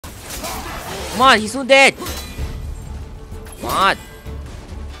Come on, he's soon dead. Come on.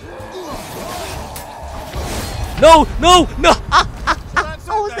 No, no, no.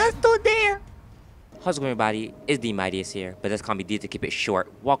 Oh, that's still there. How's it going, everybody? It's the Mightiest here, but that's gonna be D to keep it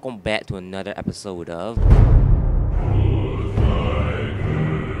short. Welcome back to another episode of.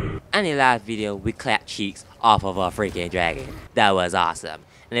 In the last video, we clapped cheeks off of a freaking dragon. That was awesome.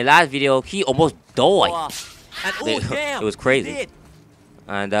 In the last video, he almost died. It was crazy.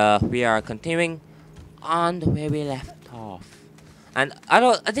 And we are continuing on the way we left off. And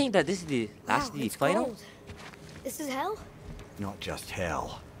I think that this is the last final. Cold. This is hell? Not just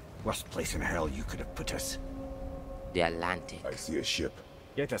hell. Worst place in hell you could have put us. The Atlantic. I see a ship.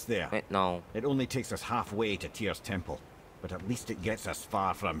 Get us there. Wait, no. It only takes us halfway to Tyr's temple, but at least it gets us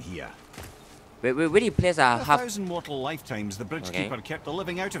far from here. We really place a For 1,000 mortal lifetimes, the Bridgekeeper kept the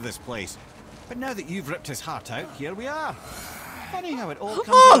living out of this place. But now that you've ripped his heart out, here we are. Funny how it all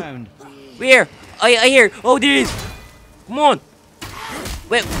comes around. Where? I hear. Oh, there is. Come on.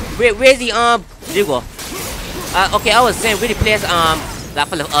 Where's the there you go. Okay, I was saying really place that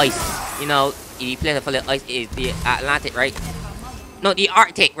full of ice. You know, the place full of ice is the Atlantic, right? No, the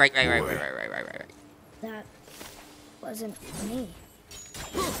Arctic, right. That wasn't me.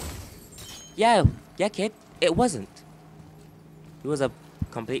 Yeah, kid. It wasn't. He was a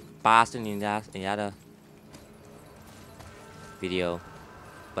complete bastard in the other video.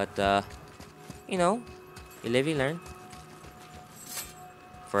 But you know, you live, you learn.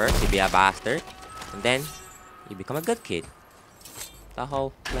 First, you be a bastard, and then you become a good kid. The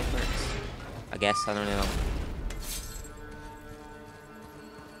whole life works. I guess, I don't know.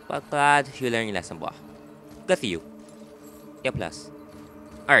 But glad you learned your lesson, boy. Good for you. Yeah, plus.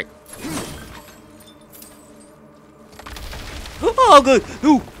 Alright. Oh, good!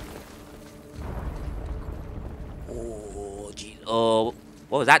 Ooh. Oh, jeez. Oh,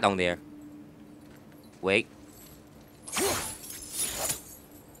 what was that down there? Wait.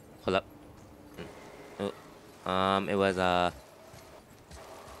 Hold up. It was,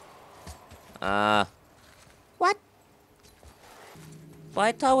 what? But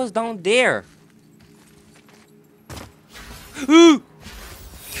I thought it was down there. Ooh!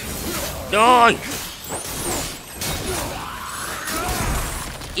 Die!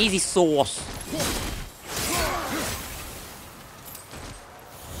 Easy sauce.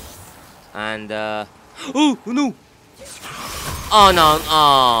 And, oh, no! Oh,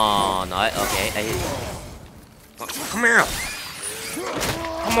 no, okay, come here!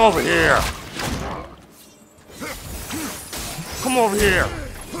 Come over here! Come over here!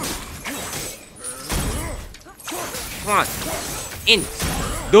 Come on! In!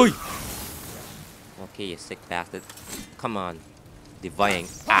 Die! Okay, you sick bastard. Come on. Divine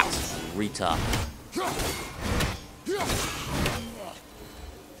axe, Rita.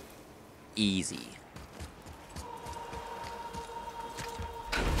 Easy.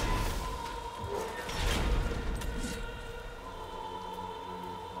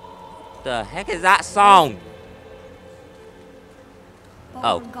 The heck is that song?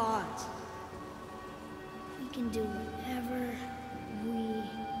 Oh. Gods. We can do whatever we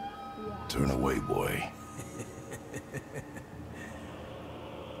want. Turn away, boy.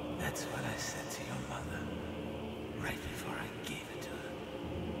 That's what I said to your mother right before I gave it to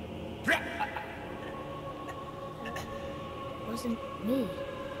her. It wasn't me.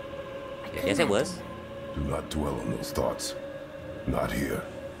 Yes, it was. Do not dwell on those thoughts. Not here.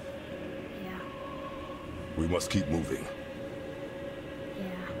 Yeah. We must keep moving.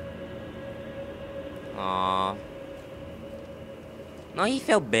 Yeah. Aww. No, he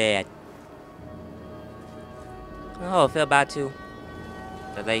felt bad. Oh, I feel bad too.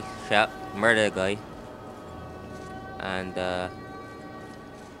 That they murdered a guy. And,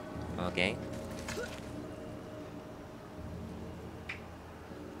 okay.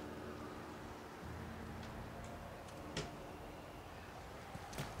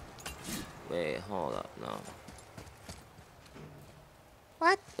 Wait, hold up, no.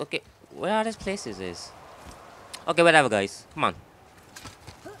 What? Okay, where are these places is? Okay, whatever, guys. Come on.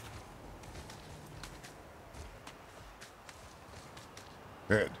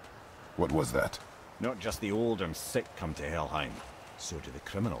 Ed, what was that? Not just the old and sick come to Helheim, so do the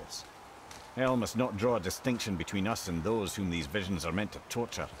criminals. Hell must not draw a distinction between us and those whom these visions are meant to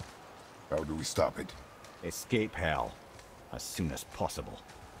torture. How do we stop it? Escape hell as soon as possible.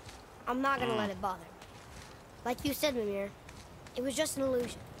 I'm not gonna let it bother me. Like you said, Mimir, it was just an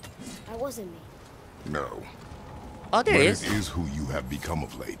illusion. That wasn't me. No. Oh, there But is. it is who you have become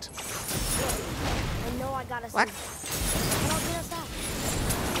of late. I know I gotta What? see. And I'll get us out.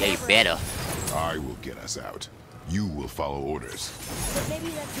 Yeah, you better. I will get us out. You will follow orders. But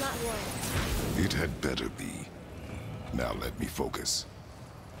maybe that's not one. It had better be. Now let me focus.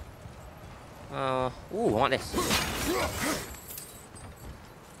 Ooh, I want this.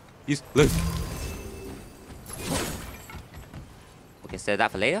 Use look. Okay, save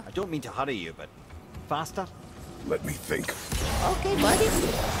that for later. I don't mean to hurry you, but faster? Let me think. Okay, buddy.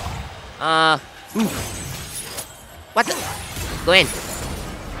 Ooh. What the? Go in.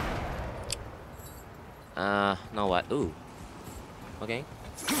 No what? Ooh. Okay.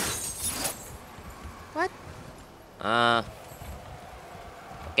 What?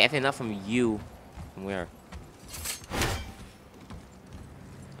 Get enough from you. From where?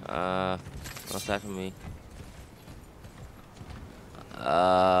 What's that from me?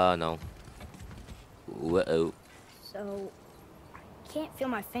 No. Whoa. So, I can't feel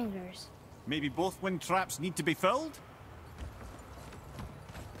my fingers. Maybe both wind traps need to be filled?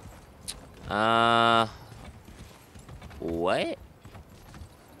 What?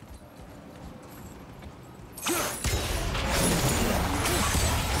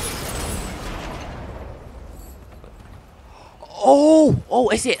 Oh,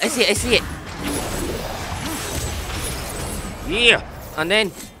 I see it. Yeah, and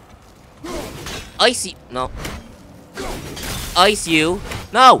then ice you. No,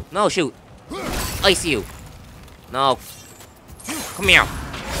 shoot. Ice you. No. Come here.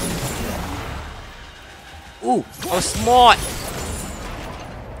 Ooh, I'm smart.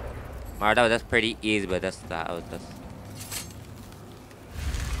 Alright, that's pretty easy, but that's.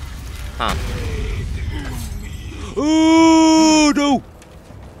 Huh. Oh no!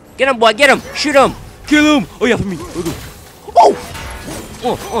 Get him, boy! Get him! Shoot him! Kill him! Oh yeah, for me! Oh!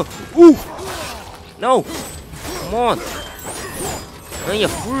 Ooh! No! Come on! On your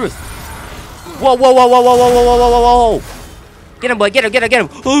first! Whoa! Get him, boy! Get him!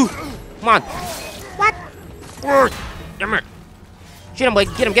 Ooh! Come on! What? Damn it! Shoot him, boy!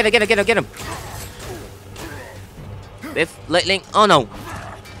 Get him! Biff, lightning! Oh no!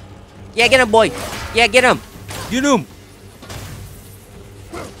 Yeah, get him, boy! Yeah, get him! Get him!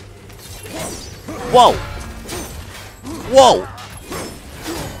 Whoa!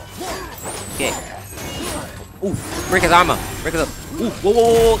 Okay. Ooh, break his armor. Break his. Ooh,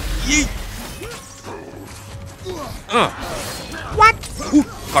 whoa! Yeet! What? Ooh,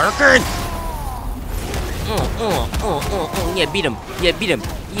 Karkin! Yeah, beat him. Yeah,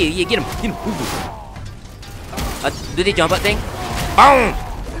 get him. Do they jump up thing? Boom!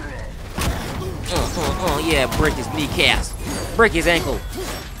 Yeah, break his kneecaps. Break his ankle.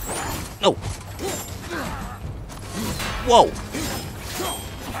 No. Whoa.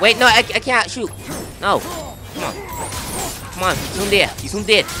 Wait, no, I can't shoot. No. Come on. You soon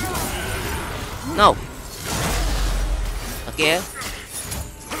dead. No. Okay.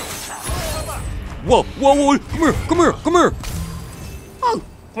 Whoa. Come here. Oh,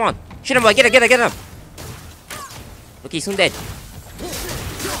 come on. Shoot him, boy. Get him. Okay, he's soon dead.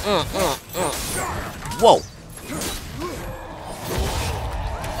 Whoa.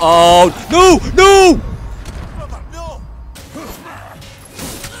 Oh, no!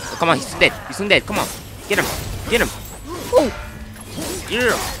 Oh, come on, he's soon dead. Come on. Get him. Oh.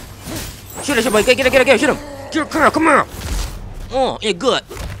 Yeah. Shoot him, boy. Get him. Shoot him. Come here. Oh, ain't good.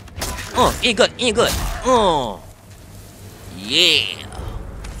 Ain't good. Oh. Yeah.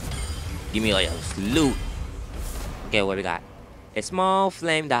 Give me all your loot. Okay, what we got? A small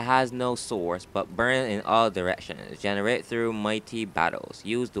flame that has no source but burns in all directions. Generated through mighty battles.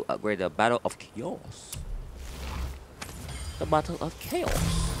 Used to upgrade the Battle of Chaos. The Battle of Chaos.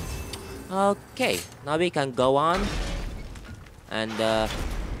 Okay, now we can go on and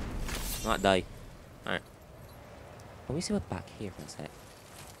not die. Alright. Let me see what's back here for a sec.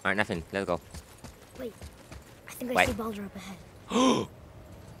 Alright, nothing. Let's go. Wait, I think I see Baldur up ahead.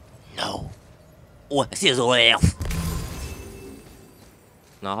 No. Oh, I see his old elf.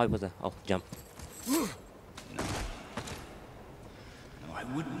 No, how was that? Oh, jump. No, I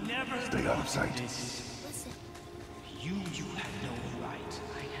would never. Stay out of sight. Listen. You had no right.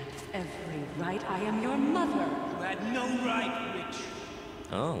 I had every right. I am your mother. You had no right, Rich.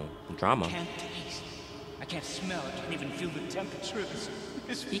 Oh, drama. I can't taste. I can't smell. I can't even feel the temperature of this.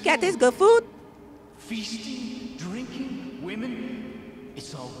 You got this good food? Feasting, drinking, women.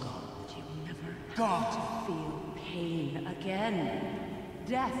 It's all gone. You never Gone. feel pain again.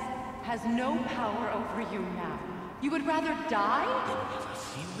 Death has no power over you now. You would rather die? Never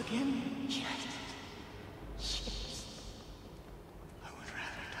feel again? Yes. I would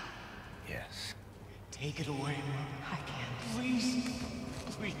rather die. Yes. Take it away, Mother. I can't. Please,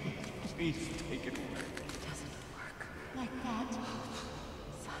 take it away. It doesn't work like that.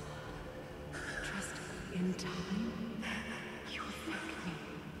 Son, trust me. in time, you will thank me.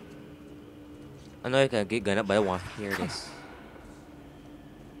 I know you can get gun up, but I want to hear this.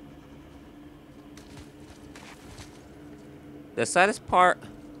 The saddest part,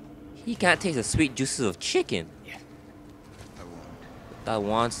 he can't taste the sweet juices of chicken. Yeah, I won't. That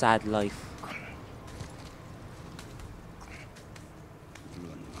one sad life.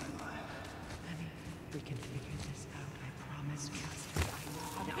 Ruin my life. Honey, we can figure this out, I promise.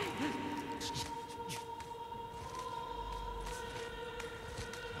 Trust me.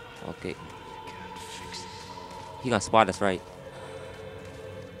 Okay, Can't fix it. he gonna spot us, right?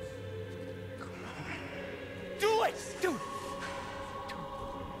 Do it! Do it!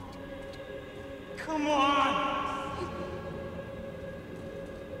 Come on!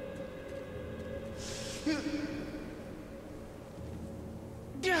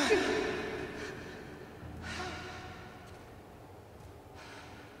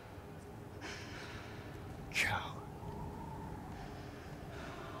 Cow.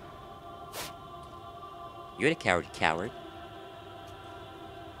 You're the coward.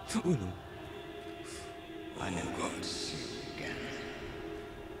 Oh no. I never got to see you again.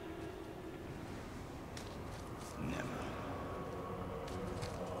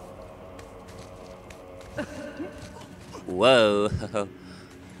 Never. Whoa.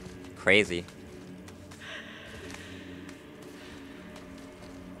 Crazy.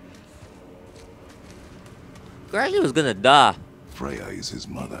 Gradually was gonna die. Freya is his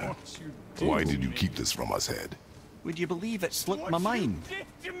mother. Why did you keep this from us, Head? Would you believe it slipped my mind?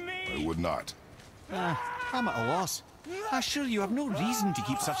 I would not. I'm at a loss. I assure you have no reason to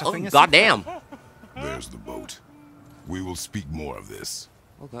keep such a Oh thing as goddamn. There's the boat. We will speak more of this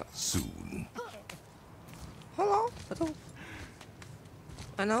Oh god. soon. Hello. Hello.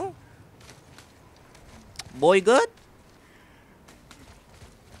 I know. Boy, good.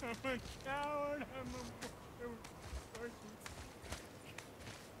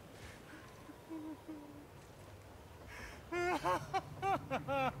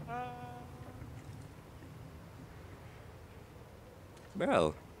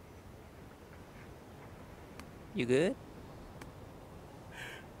 Bro. You good?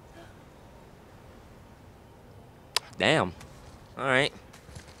 Damn. All right.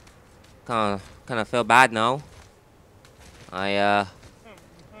 Kind of feel bad now.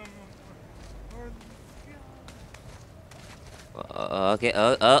 Okay.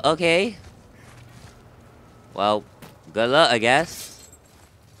 Okay. Well, good luck, I guess.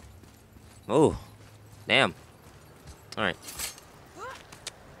 Oh, damn. All right.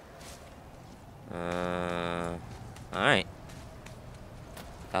 All right.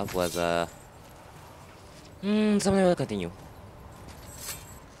 That was something will continue.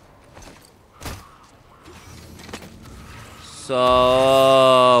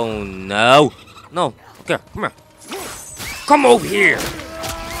 So no, okay, come here. Come over here.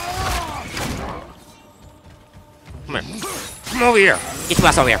 Come here. Come over here. Get your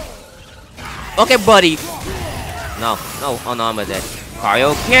ass over here. Okay, buddy. No. Oh no, I'm dead.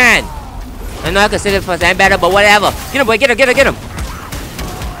 Mario can. I know I consider it for that better, but whatever. Get him, boy. Get him.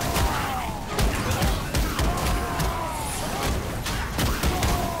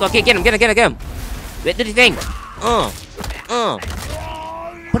 Okay, get him. Wait, do the thing.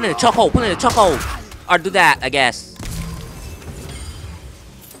 Put it in the chokehold. Or do that, I guess.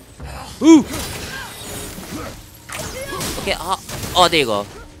 Ooh. Okay, oh, there you go.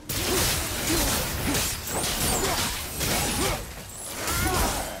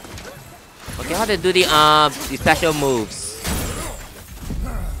 Okay, how to do the special moves?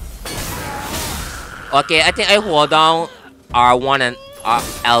 Okay, I think I hold down R1 and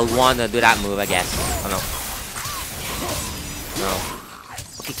L1 to do that move, I guess. Oh no. No.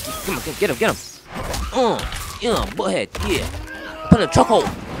 Okay, come on, get him. Yeah, butthead, yeah. Put in a chokehold.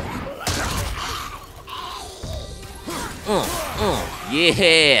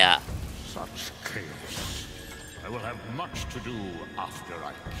 Yeah. Such chaos. I will have much to do after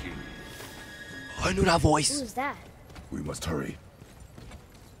I kill you. I knew that voice. Who's that? We must hurry.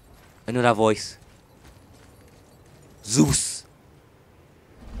 I knew that voice. Zeus.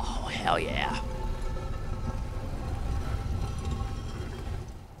 Oh, hell yeah.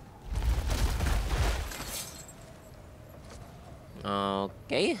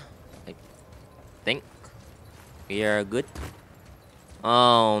 Okay. I think we are good.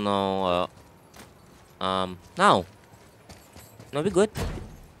 Oh, no. No. No, we're good.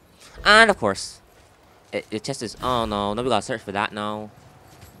 And of course, the chest is. Oh no, we gotta search for that now.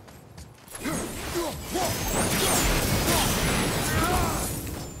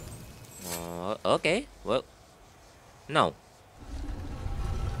 Okay, well, no.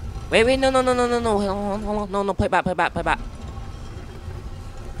 Wait, no. Hold on, no, play back.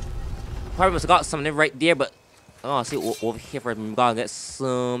 Probably must have got something right there, but oh, see over here for I'm gonna get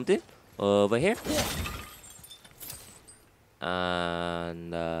something over here.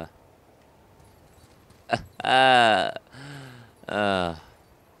 And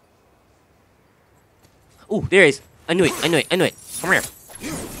ooh, there he is. I knew it.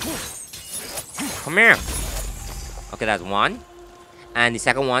 Come here. Okay, that's one. And the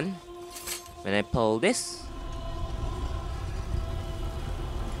second one, when I pull this.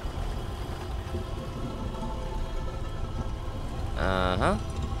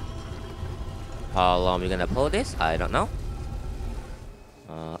 How long are we gonna pull this? I don't know.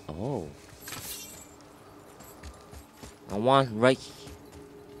 Oh. And one right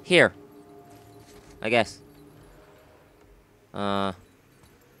here. I guess. No.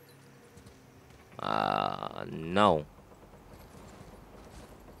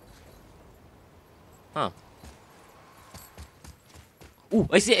 Huh. Ooh,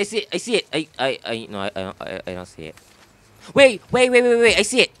 I see it. I don't see it. Wait. I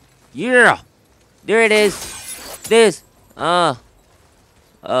see it. Yeah. There it is. This. What?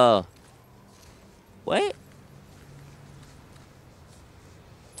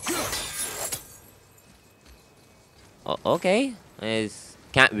 Oh, okay.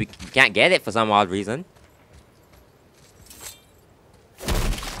 We can't get it for some odd reason.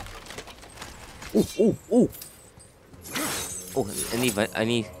 Ooh. Oh, I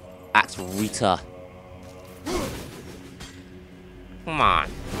need Axe Rita. Come on.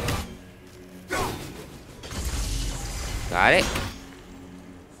 Got it.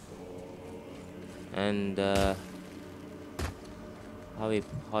 And how are we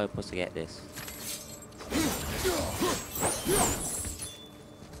supposed to get this?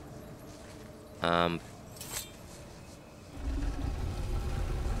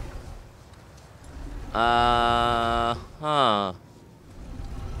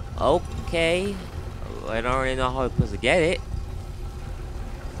 Okay. I don't really know how we're supposed to get it.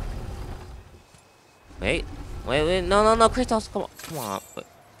 Wait, no, Crystals, come on.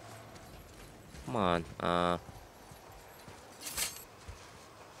 Come on,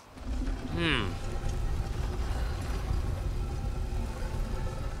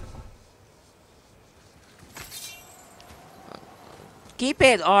 Keep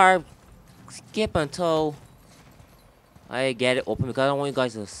it or skip until I get it open because I don't want you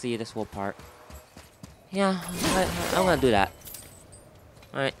guys to see this whole part. Yeah, I'm gonna do that.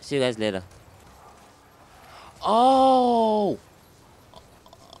 Alright, see you guys later. Oh,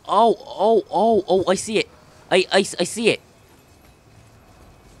 I see it. I see it.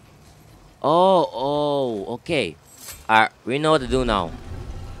 Oh, okay. Alright, we know what to do now.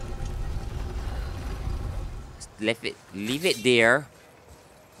 Leave it there.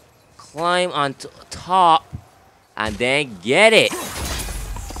 Climb on top. And then get it.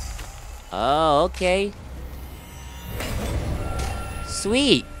 Oh, okay.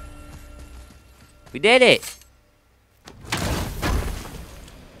 Sweet. We did it.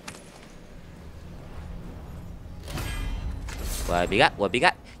 What we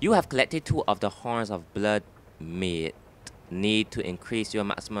got? You have collected 2 of the horns of blood meat. Need to increase your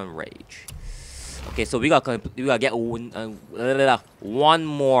maximum rage. Okay, so we gotta get one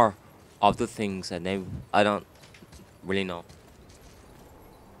more of the things, and then I don't really know.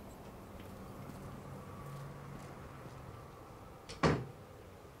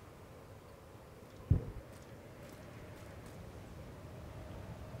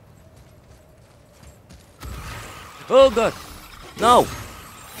 Oh god! No!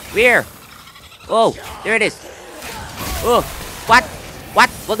 Where? Oh, there it is. Oh, what?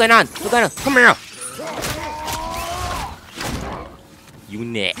 What's going on? Come here! You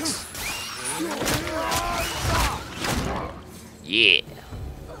next. Yeah.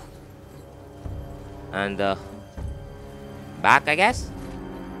 And back, I guess.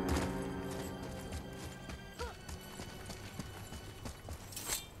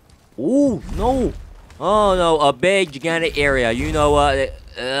 Ooh, no. Oh no, a big gigantic area. You know what?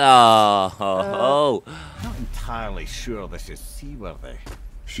 Not entirely sure this is seaworthy.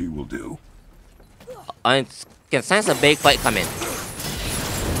 She will do. I can sense a big fight coming.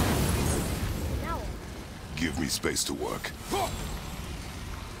 Give me space to work. Can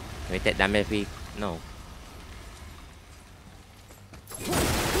we take damage if we... No.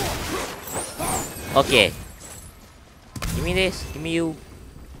 Okay. Give me this. Give me you.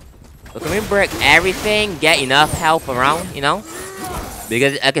 But can we break everything? Get enough health around, you know?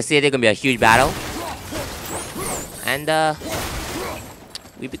 Because I can see there's gonna be a huge battle. And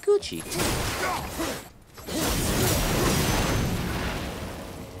we be Gucci.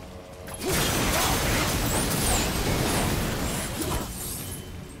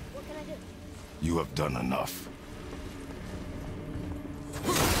 do. You have done enough.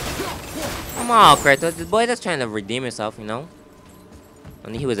 Come on, Kratos. The boy just trying to redeem himself, you know?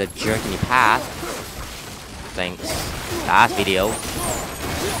 Only he was a jerk in the past. Thanks. Last video.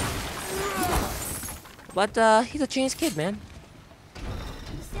 But, he's a changed kid, man. The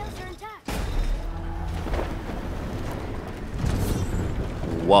sails are intact.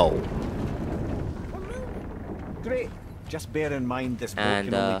 Whoa. We're moving. Great. Just bear in mind this boat And,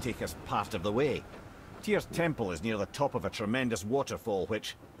 can only take us part of the way. Tyr's temple is near the top of a tremendous waterfall,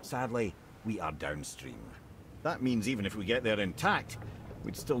 which, sadly, we are downstream. That means even if we get there intact,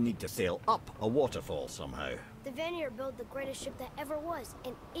 we'd still need to sail up a waterfall somehow. The Vanir built the greatest ship that ever was,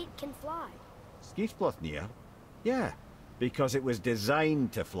 and it can fly. Skiflothnir? Yeah, because it was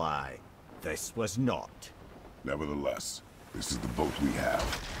designed to fly. This was not. Nevertheless, this is the boat we have.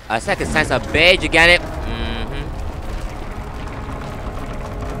 A second sense of beige, you get it?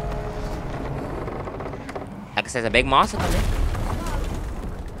 I can sense a big monster coming.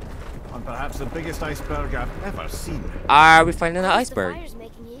 And perhaps the biggest iceberg I've ever seen. Are we finding an The iceberg? fire's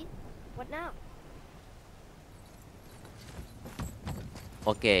making heat. What now?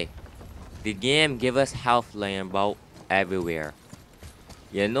 Okay. The game give us health laying about everywhere.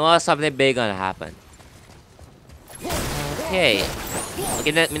 You know something big gonna happen. Okay.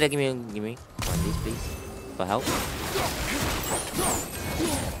 Okay, give me one of these, please. For help.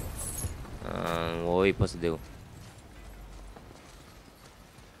 What are we supposed to do?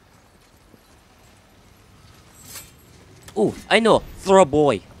 Ooh, I know. Throw a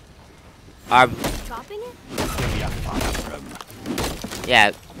boy. Chopping it?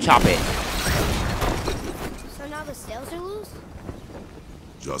 Yeah, chop it. So now the sails are loose?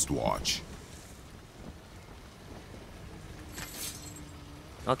 Just watch.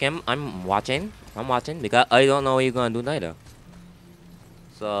 Okay, I'm watching. I'm watching because I don't know what you're gonna do neither.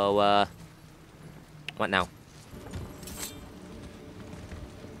 So, what now?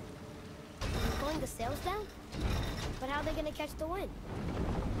 Pulling the sails down? But how are they gonna catch the wind?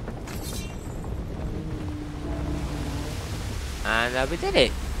 And we did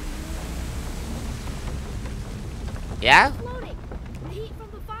it. Yeah? Floating! The heat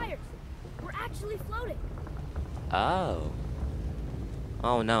from the fires! We're actually floating! Oh.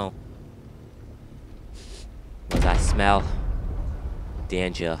 Oh no. What does that smell?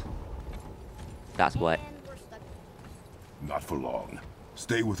 Danger. That's what. And we're stuck. Not for long.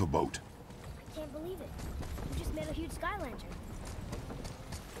 Stay with the boat. I can't believe it. We just made a huge sky lantern.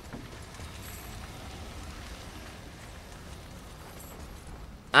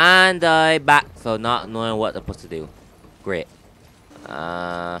 And I back, so not knowing what I'm supposed to do. Great.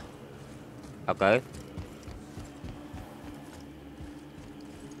 Okay.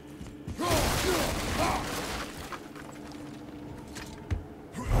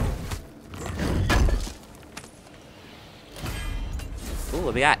 Ooh,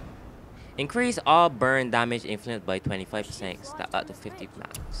 what we got? Increase all burn damage influence by 25%. Step up to 50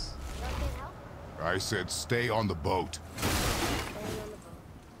 max. That can't help. I said stay on the boat.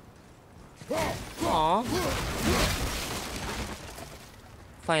 Aww.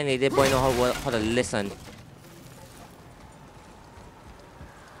 Finally, the boy know how to listen.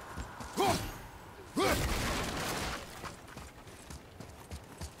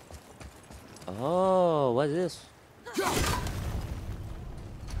 Oh, what is this?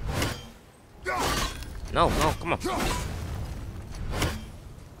 No, no, come on.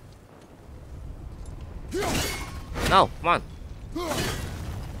 No, come on.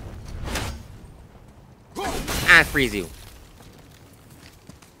 And freeze you.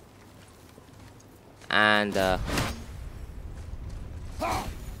 And,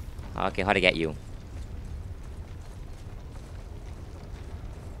 okay, how to get you?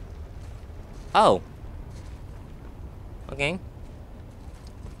 Oh. Okay.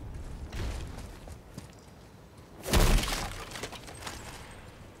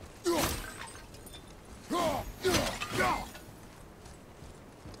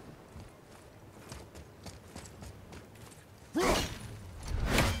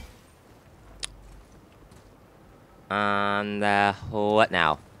 And what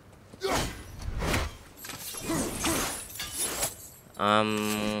now? This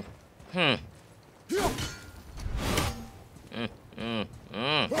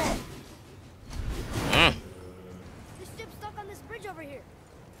ship's stuck on this bridge over here.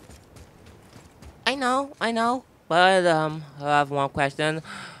 I know. But I have one question.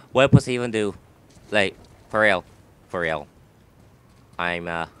 What does it even do? Like, for real. For real. I'm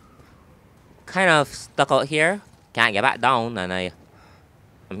kind of stuck out here. Can't get back down, and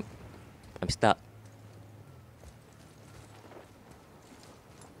I'm stuck.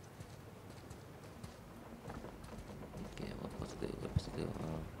 do?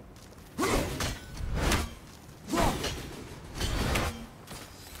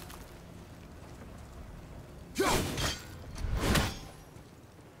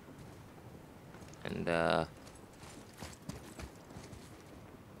 And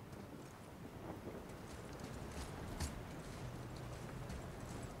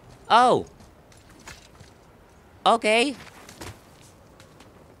oh. Okay.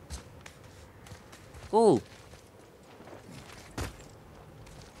 Cool.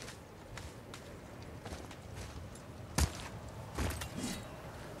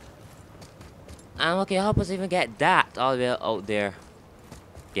 Okay, help us even get that all the way out there.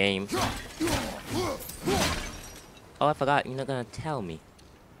 Game. Oh, I forgot. You're not gonna tell me.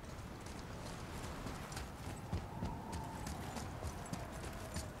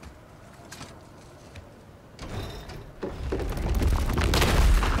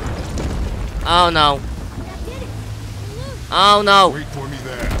 Oh no. Oh no. Wait for me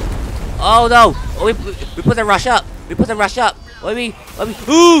there. Oh no. Oh, we put the rush up. We put the rush up. Let me.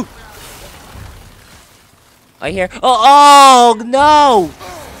 Ooh. Right here. Oh no.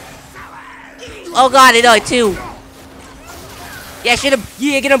 Oh god, they died too. Yeah, shoot him.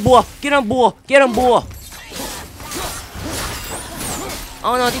 Yeah, get him, boy. Get him, boy. Get him, boy.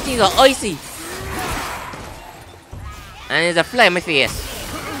 Oh no, these things are icy. And there's a flame in my face.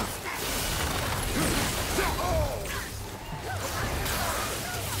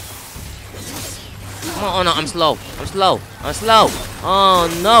 Oh no, I'm slow. I'm slow. I'm slow. Oh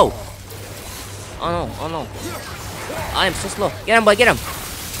no. Oh no. Oh no. I am so slow. Get him, boy. Get him.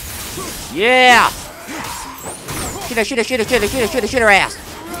 Yeah. Shoot her ass.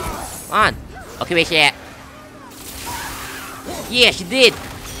 Come on. Okay, wait, shit. Yeah, she did.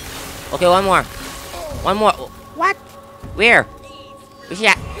 Okay, one more. One more. What? Where? Where's she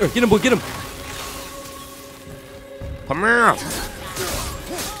at? Get him, boy. Get him. Come here.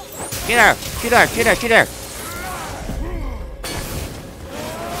 Shoot her. Shoot her.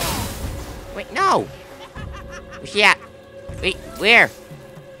 Wait, no. Where's she at? Wait, where?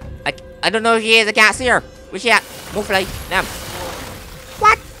 I don't know who she is. I can't see her. Where's she at? Move, fly. Damn.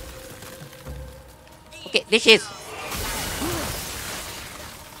 What? Okay, this is.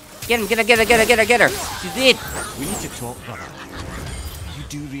 Get him. Get her. She did. We need to talk, brother. You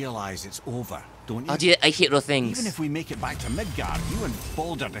do realize it's over, don't you? Oh, dude, I hate those things. Even if we make it back to Midgard, you and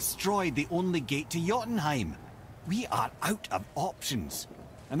Baldur destroyed the only gate to Jotunheim. We are out of options.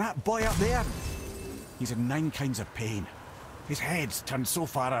 And that boy up there, he's in 9 kinds of pain. His head's turned so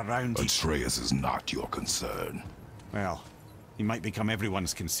far around. Atreus is not your concern. Well, he might become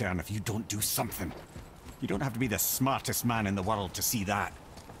everyone's concern if you don't do something. You don't have to be the smartest man in the world to see that.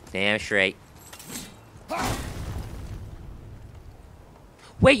 Damn straight.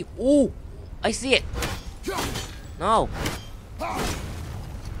 Wait, ooh, I see it. No.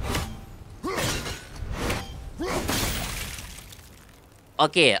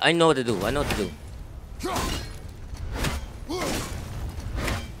 Okay, I know what to do.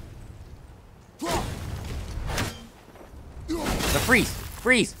 The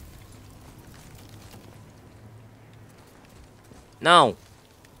freeze. No.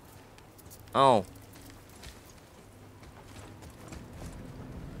 Oh.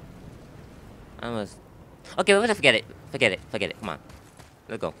 I was. Okay, let's forget it. Forget it. Come on.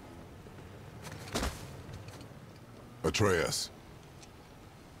 Let's go. Atreus,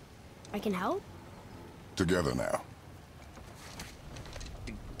 I can help? together now.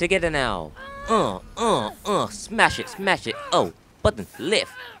 Together now. Smash it. Oh, button,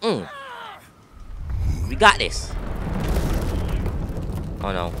 lift. We got this.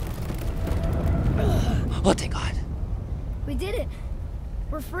 Oh no. Oh, thank God. We did it.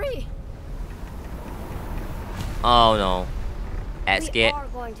 We're free. Oh no. That's We it. are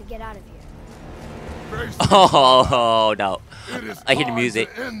going to get out of here. Oh no. It is I hear the time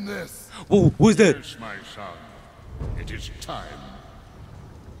music. to end this. Whoa, who's that? Yes, my son. It is time.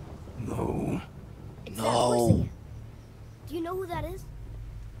 No, It's that horse No. again. Do you know who that is?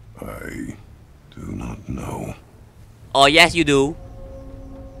 I do not know. Oh yes, you do.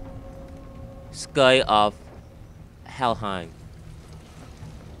 Sky of Helheim.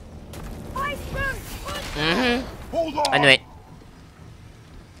 Hold on. I knew it.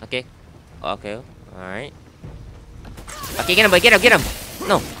 Okay. Alright. Okay, get him, boy. Get him.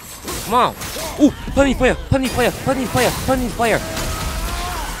 No. Come on. Ooh, plenty fire. Any fire. Come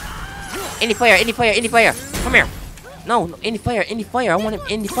here. No, any fire. I want him,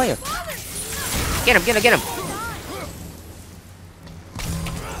 any fire. Get him.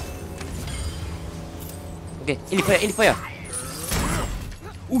 Okay, any fire.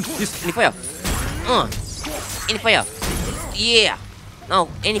 Ooh, this, any fire. Any fire. Yeah. No,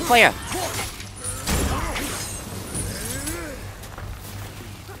 any fire.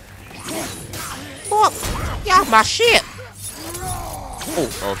 Fuck! Get off my ship!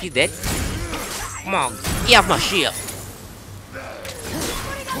 Oh, he's dead. Come on, get off my ship.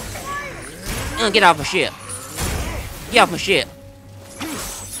 Get off my ship. Get off my ship.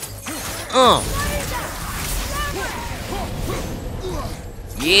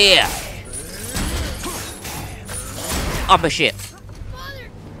 Yeah. Off my ship.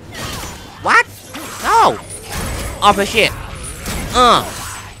 What? No. Off my ship.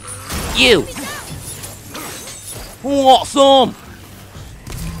 You. Who wants some?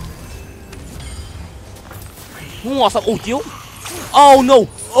 Who wants some? Oh, you? Oh no.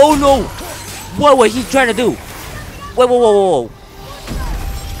 Oh no. What was he trying to do? Wait, whoa.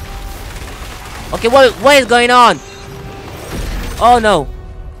 Okay, what is going on? Oh no.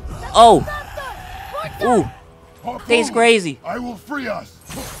 Oh. Ooh. Thing's crazy. I will free us.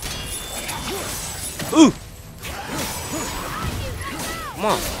 Ooh. Come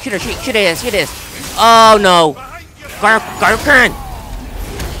on. Shoot this. Oh no. Garkin.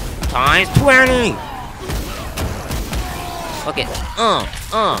 Times 20. Okay.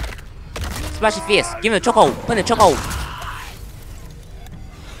 Splash your face. Give him a chokehold. Put in a chokehold.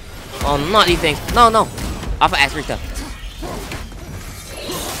 Oh, not these things. No. Alpha Aspirita.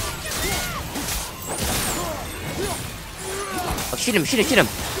 Oh, shoot him.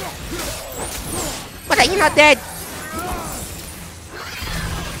 What? You're not dead.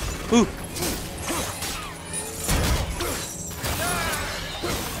 Ooh.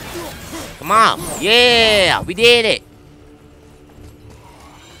 Come on. Yeah, we did it.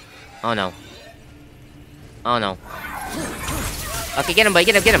 Oh no. Okay, get him, buddy.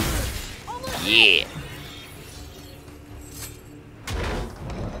 Get him. Yeah.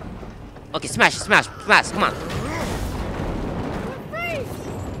 Okay, smash. Come on.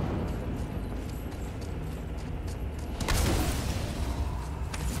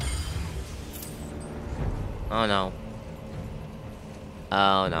 Oh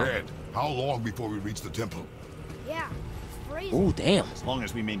no. Red, how long before we reach the temple? Yeah, it's freezing. Ooh, damn. As long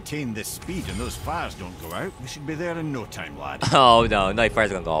as we maintain this speed and those fires don't go out, we should be there in no time, lad. Oh no,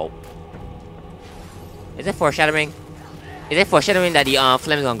 fire's gonna go. Is it foreshadowing? Is it foreshadowing that the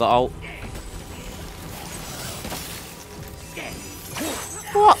flame's gonna go out?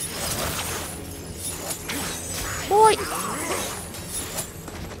 What? Boy!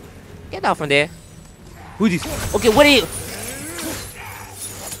 Get down from there. Who is this? Okay, what are you?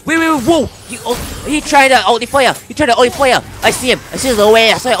 Wait, whoa! He tried to ult the fire. I see him. I see his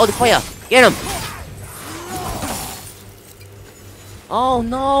away. I saw ult the fire. Get him. Oh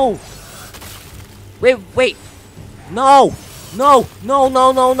no! Wait! No!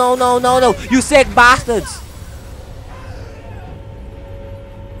 You sick bastards!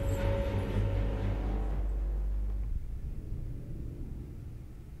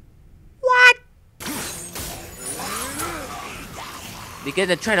 What? Because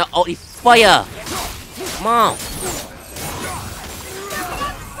they're trying to ult the fire. Come on.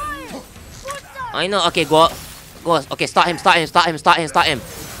 I know. Okay, go. Okay, start him.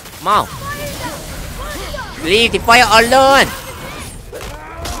 Come on. Leave the fire alone.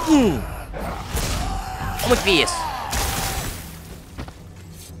 Oh my face.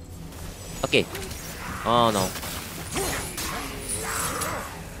 Okay. Oh no.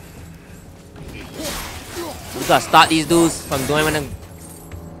 We gotta stop these dudes from doing what they're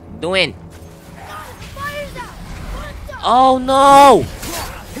doing. Oh no!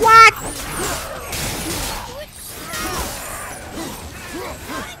 What?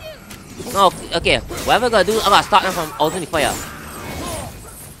 No, okay. Whatever I gotta do, I gotta stop them from ulting the fire.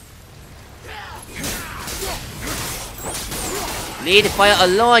 Leave the fire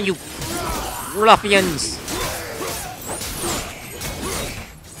alone, you ruffians.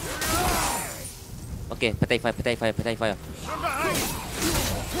 Okay, petai fire.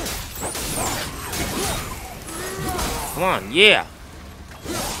 Come on, yeah.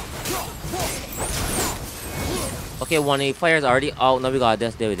 Okay, one of the fires already out. Now we gotta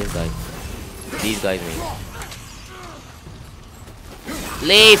just deal with this guy. These guys, man.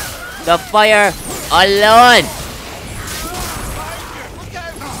 Leave the fire alone.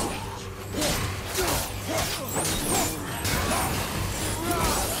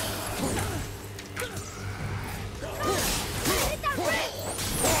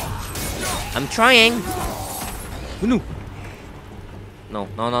 I'm trying. No. No.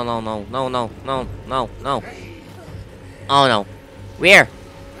 Oh no. Where?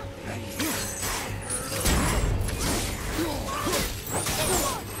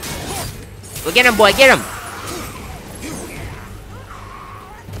 Well, get him, boy, get him.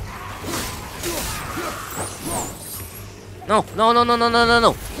 No, no, no, no, no, no, no,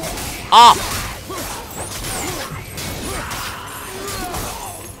 no. Oh.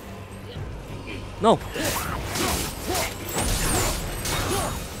 No.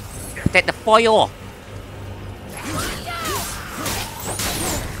 Protect the foil.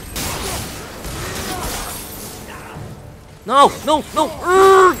 No, no, no.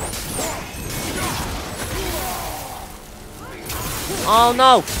 Oh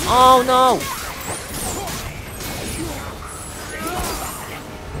no. Oh no.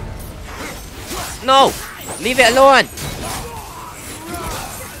 No. Leave it alone.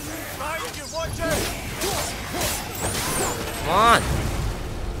 Come on.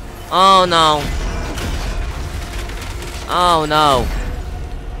 Oh no. Oh no.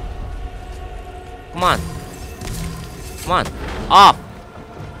 Come on. Come on. Off.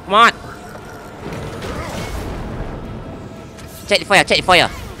 Come on. Check the fire. Check the fire.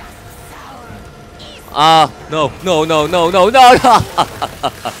 No. No, no, no, no, no, no.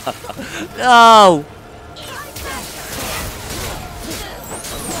 No.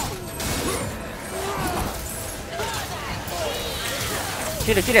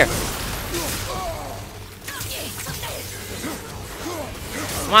 Shoot her, shoot her.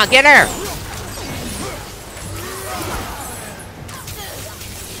 Come on, get her.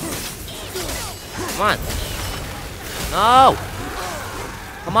 Come on. No.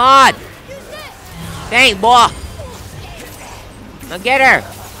 Come on. Dang, boy. Now get her.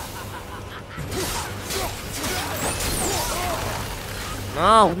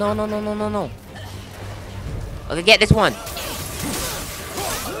 No, no, no, no, no, no, no. Okay, get this one.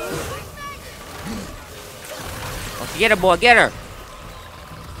 Okay, get her, boy, get her.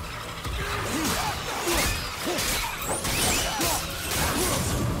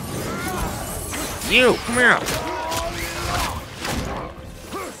 You, come here.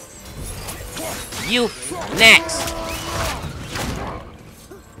 You, next.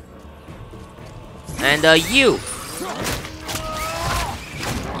 And you.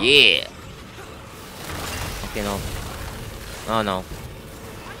 Yeah. Okay, no. Oh no.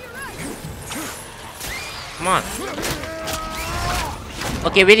 Come on.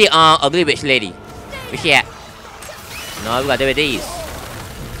 Okay, really, ugly bitch lady. Where's she at? No, we gotta do with these.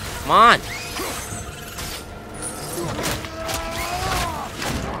 Come on.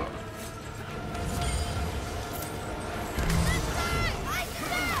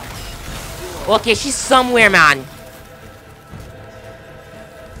 Okay, she's somewhere, man.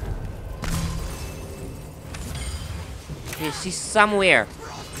 Okay, she's somewhere.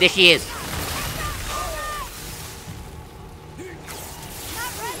 There she is.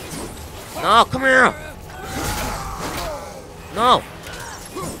 No, come here. No.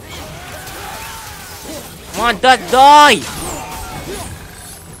 Come on, die.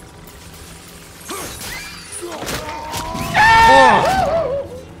 Oh.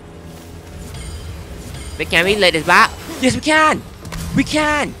 But can we let this back? Yes, we can. We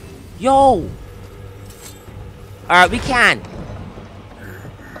can. Yo. Alright, we can.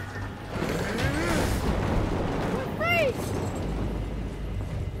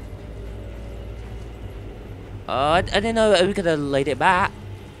 I didn't know that we could have laid it back.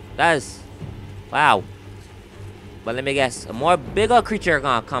 That's wow. But let me guess, a more bigger creature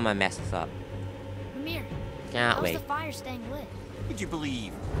gonna come and mess us up. Mimir, Can't how's wait. the fire staying lit? Would you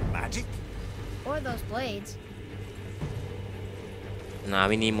believe magic? Or those blades? Nah,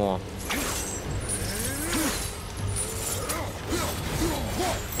 we need more.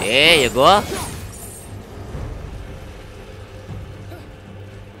 There you go.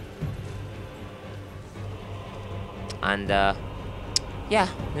 And yeah,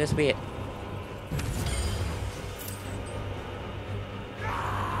 that's be it.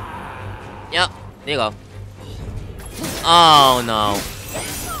 Yep, there you go. Oh no.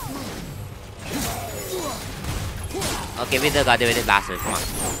 Okay, we still gotta do this bastard. Come on.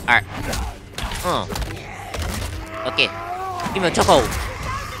 Alright. Okay. Give me a choco.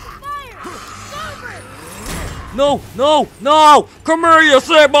 No, no, no! Come here, you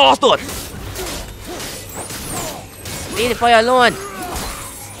sick bastard! Leave the fire alone!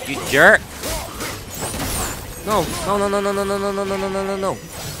 You jerk! No, no, no, no, no, no, no, no, no, no, no, no, no, no.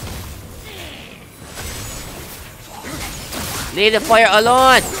 Leave the fire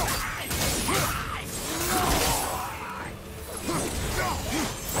alone!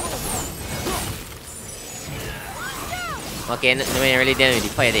 Okay, no one really did any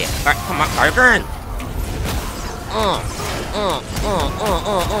fire there. Alright, come on, Cargan!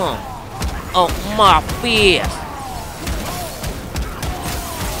 Oh, my face!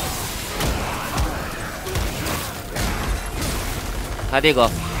 How'd they go?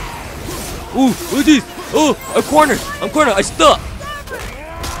 Ooh, what is this? Oh, I'm cornered. I'm cornered. I stuck.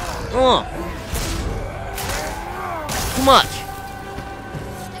 Too much.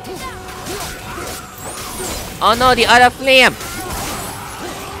 Oh no, the other flame.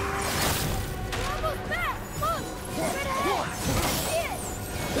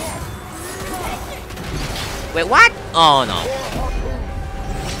 Wait, what? Oh no.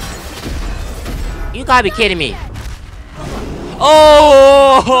 You gotta be kidding me.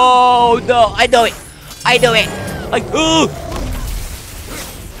 Oh no, I know it. I know it. Like, ooh.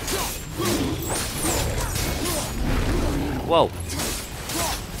 Whoa.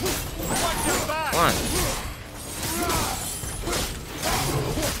 Come on.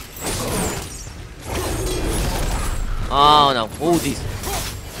 Oh no. Oh, these.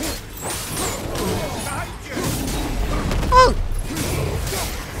 Oh.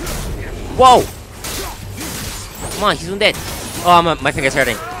 Whoa. Come on, he's soon dead. Oh, my finger's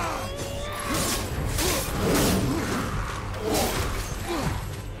hurting.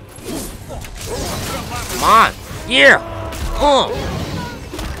 Come on. Yeah.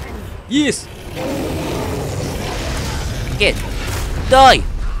 Yes. Get. Die.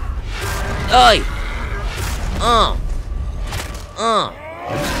 Die.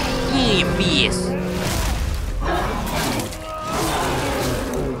 Yes.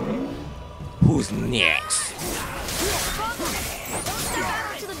 Who's next?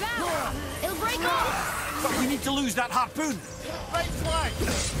 It'll break off. But we need to lose that harpoon. Right flag.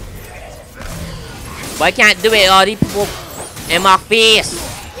 Why can't do it? All these people in my face.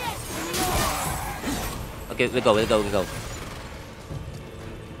 Okay, we go.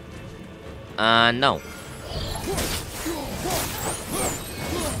 No.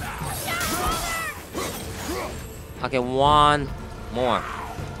 Okay, one more.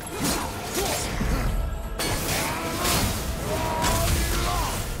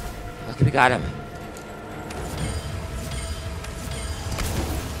 Okay, we got him.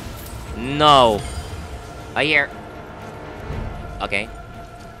 No. Right here. Okay.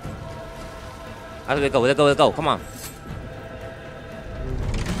 Let's go. Come on.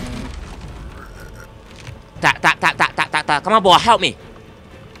 Tap. Come on, boy, help me.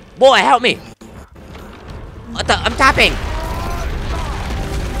 Boy, help me. I'm tapping.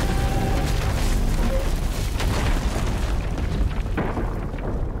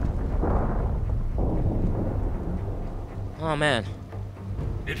 Oh, man.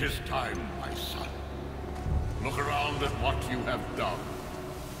 It is time, my son. Look around at what you have done.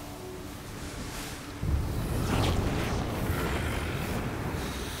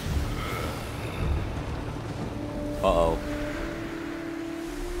 Uh-oh.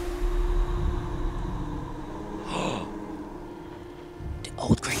 The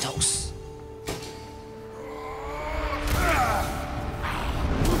old Kratos.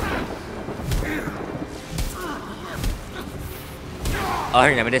 Oh, I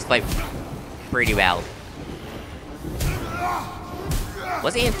remember this fight pretty well.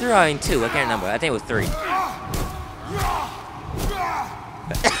 Was it in 3 or in 2? I can't remember. I think it was 3.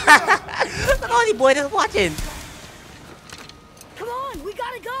 Look at all these boys that's watching. Come on, we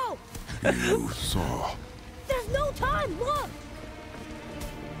gotta go. You saw. There's no time. Look.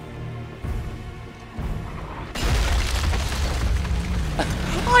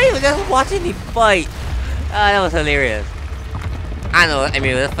 Oh, he was just watching the fight. Oh, that was hilarious. I know. I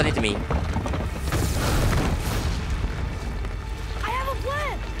mean, it was funny to me. I have a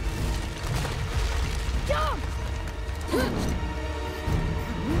plan. Jump.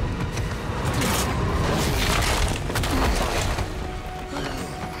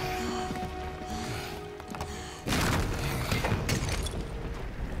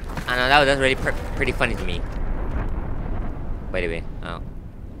 I know, that was really pretty funny to me. By the way, I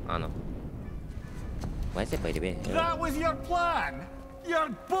don't know. Why is it by the way? That was your plan. You're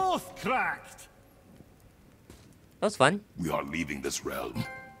both cracked. That was fun. We are leaving this realm.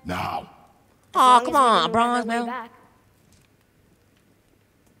 Now. Oh, come on, bronze man.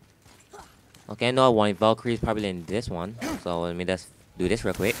 Okay, I know one Valkyrie is probably in this one. So let me just do this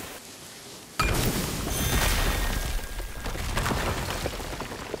real quick.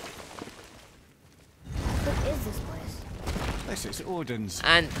 What is this place? This is Odin's.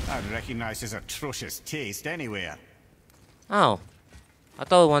 And I'd recognize his atrocious taste anywhere. oh, I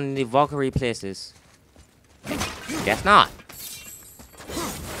thought one of the Valkyrie places. Guess not.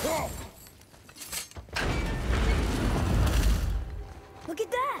 Look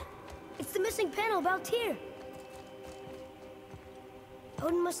at that. It's the missing panel about Tyr.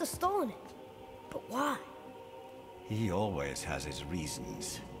 Odin must have stolen it. But why? He always has his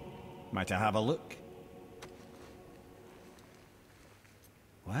reasons. Might I have a look?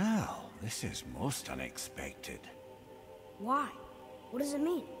 Well, this is most unexpected. Why? What does it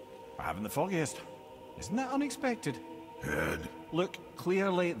mean? I haven't the foggiest. Isn't that unexpected? Head. Look,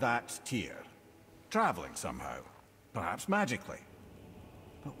 clearly that's Tyr. Traveling somehow. Perhaps magically.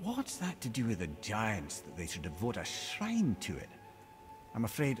 But what's that to do with the giants that they should devote a shrine to it? I'm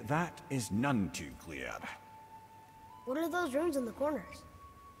afraid that is none too clear. What are those runes in the corners?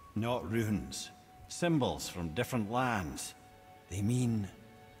 Not runes. Symbols from different lands. They mean...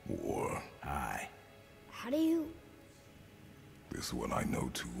 War. Aye. How do you... This one I know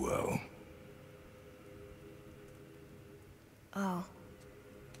too well. Oh.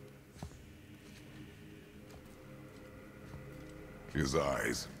 His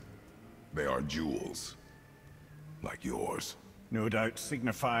eyes. They are jewels. Like yours. No doubt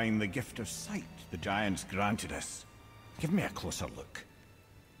signifying the gift of sight the giants granted us. Give me a closer look.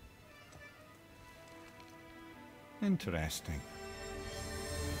 Interesting.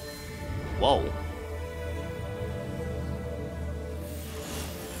 Whoa.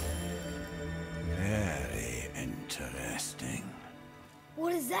 Very interesting.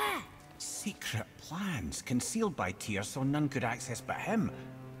 What is that? Secret plans concealed by Tyr so none could access but him.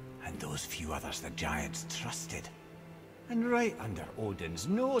 And those few others the giants trusted. And right under Odin's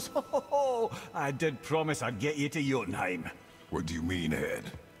nose, ho ho ho! I did promise I'd get you to Jotunheim. What do you mean, Head?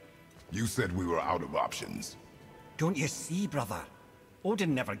 You said we were out of options. Don't you see, brother?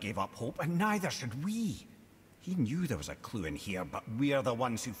 Odin never gave up hope, and neither should we. He knew there was a clue in here, but we're the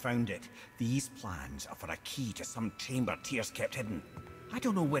ones who found it. These plans are for a key to some chamber Tyr's kept hidden. I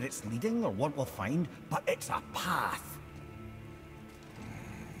don't know where it's leading or what we'll find, but it's a path.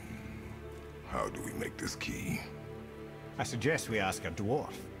 How do we make this key? I suggest we ask a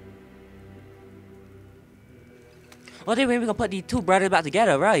dwarf. Well, then we can put these two brothers back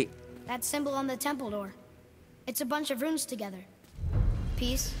together, right? That symbol on the temple door. It's a bunch of runes together.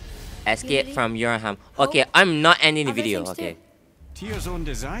 Peace. Escape Unity, from Jotunheim. hope, Okay, I'm not ending the other video. things Okay. too. Tyr's own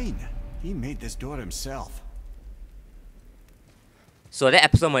design. He made this door himself. So that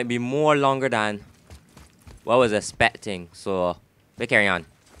episode might be more longer than what I was expecting. So we carry on.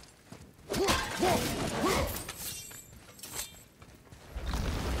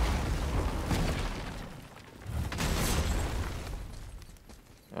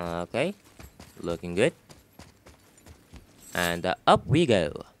 Okay, looking good. And up we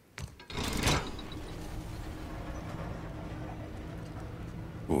go.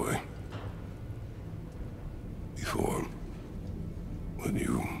 Boy. Before. When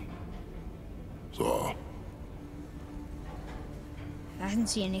you saw. I didn't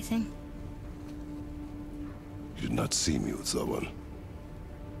see anything. You did not see me with someone.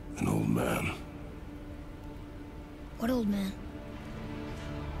 An old man. What old man?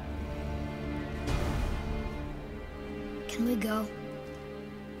 Can we go?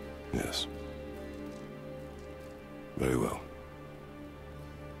 Yes. Very well.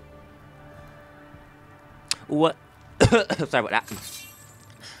 What? Sorry about that.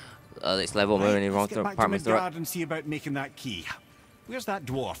 This level moving in the wrong Let's get back to department. Midgard and see about making that key. Where's that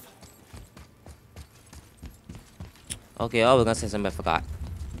dwarf? Okay, oh, we're gonna say something I forgot.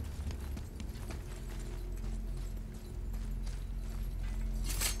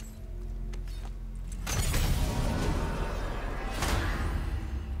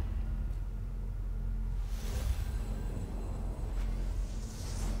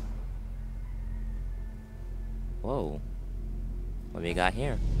 Whoa. What we got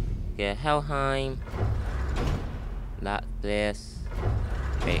here? Okay, Helheim. Not this.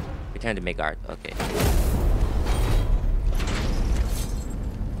 Wait, return to Midgard. Okay.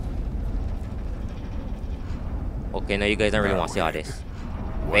 Okay, no, you guys don't really want to see all this.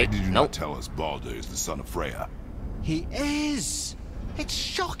 Why Wait, did you nope. not tell us Baldur is the son of Freya? He is! It's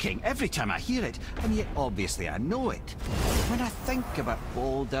shocking every time I hear it, and yet obviously I know it. When I think about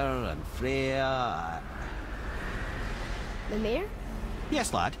Baldur and Freya... Mimir?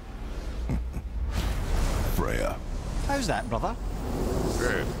 Yes, lad. Freya. How's that, brother?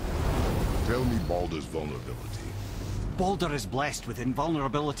 Ed, tell me Baldur's vulnerability. Baldur is blessed with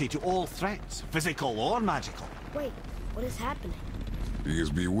invulnerability to all threats, physical or magical. Wait, what is happening? He is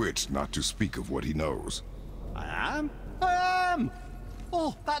bewitched not to speak of what he knows. I am? I am!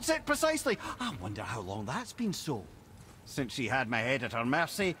 Oh, that's it precisely. I wonder how long that's been so. Since she had my head at her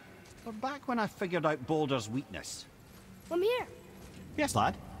mercy, or back when I figured out Baldur's weakness. Mimir, Yes,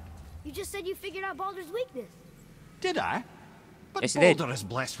 lad? you just said you figured out Baldur's weakness. Did I? But Yes, you did. Baldur is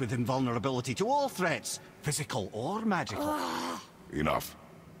blessed with invulnerability to all threats, physical or magical. Enough.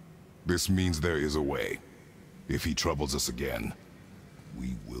 This means there is a way. If he troubles us again,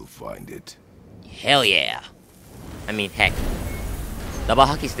 we will find it. Hell yeah. I mean, heck. Double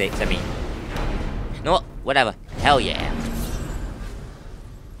hockey sticks, I mean. No, whatever. Hell yeah.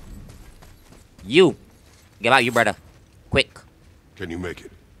 You. Get out, you brother. Quick. Can you make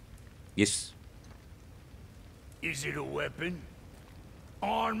it? Yes. Is it a weapon?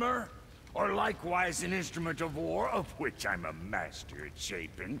 Armor? Or likewise an instrument of war, of which I'm a master at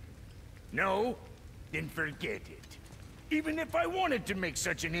shaping? No? Then forget it. Even if I wanted to make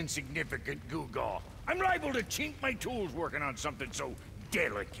such an insignificant gewgaw, I'm liable to chink my tools working on something so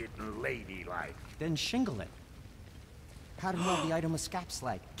delicate and ladylike. Then shingle it. Pattern weld the item with scap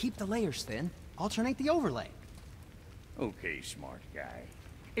slag. Keep the layers thin. Alternate the overlay. Okay, smart guy.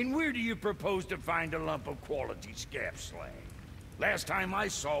 And where do you propose to find a lump of quality scap slag? Last time I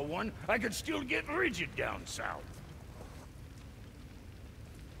saw one, I could still get rigid down south.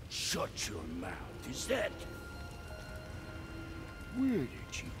 Shut your mouth, is that? Where did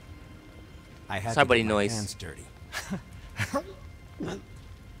you? I had Somebody to get my noise. hands dirty.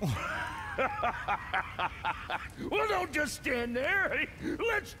 Well, don't just stand there.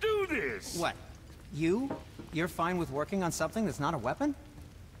 Let's do this. What? You're fine with working on something that's not a weapon?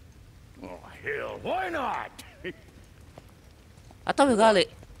 Oh, hell, why not? I thought we got it.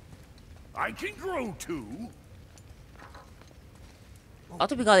 I can grow too. I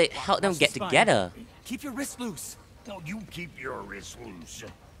thought we got it. Help them get together. Keep your wrist loose. No, you keep your wrist loose.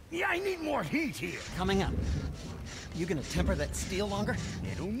 Yeah, I need more heat here. Coming up. You gonna temper that steel longer?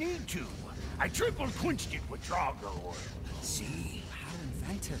 I don't need to. I triple quenched it with Drago oil. See? How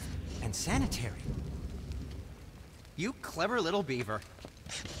inventive and sanitary. You clever little beaver.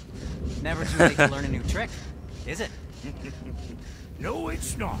 Never too late to learn a new trick, is it? No,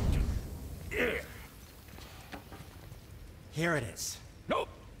 it's not. There. Here it is. Nope.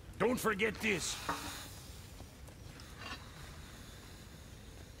 Don't forget this.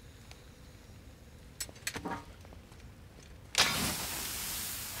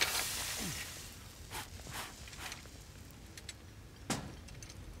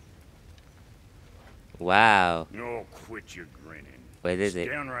 Wow. No, quit your grinning. What is It's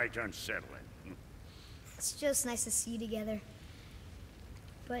it? downright unsettling. It's just nice to see you together.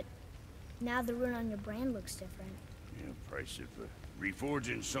 But now the rune on your brand looks different. Yeah, price of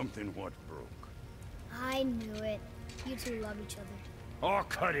reforging something what broke. I knew it. You two love each other. Oh,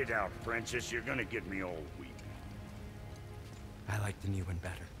 cut it out, Princess. You're gonna get me all weak. I like the new one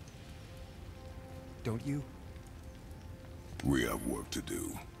better. Don't you? We have work to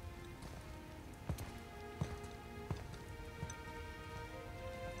do.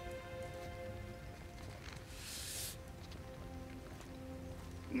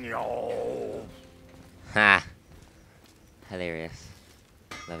 No. Ha. Hilarious.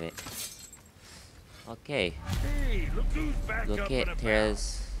 Love it. Okay. Hey, look who's back Look up at and about.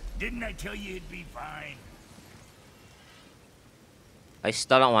 Tara's. Didn't I tell you it'd be fine? I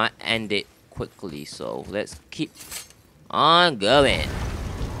still don't want to end it quickly, so let's keep on going.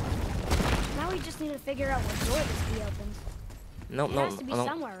 Now we just need to figure out what door this key opens. Nope, It nope, has to be nope.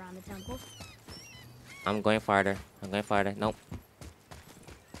 somewhere around the temple. I'm going farther. I'm going farther. Nope.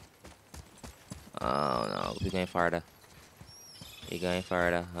 Oh no, we're going farther. You're going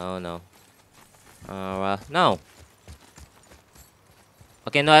farther. Oh no. No.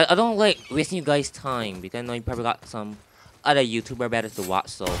 Okay, no, I don't like wasting you guys' time because I know you probably got some other YouTuber better to watch.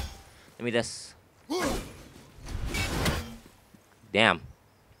 So let me just. Damn.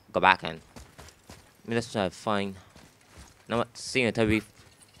 Go back in. Let me just try to find. No, what? Seeing it, we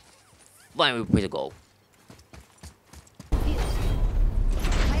find where to go.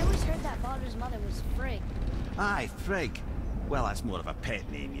 I always heard that Baldur's mother was Frigg. Aye, Frigg. Well, that's more of a pet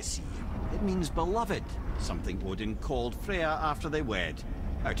name, you see. It means beloved, something Odin called Freya after they wed.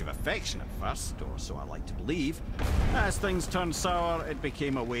 Out of affection at first, or so I like to believe. As things turned sour, it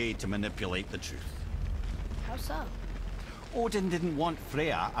became a way to manipulate the truth. How so? Odin didn't want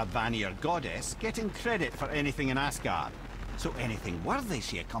Freya, a Vanir goddess, getting credit for anything in Asgard. So anything worthy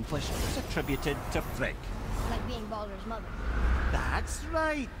she accomplished was attributed to Frigg. Like being Baldur's mother. That's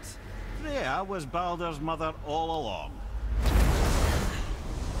right. Freya was Baldur's mother all along.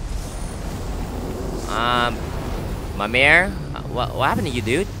 Mimir, what happened to you,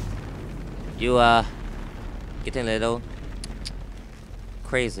 dude? You getting a little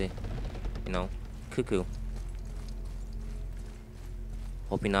crazy, you know, cuckoo.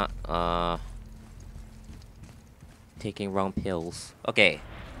 Hope you're not taking wrong pills. Okay.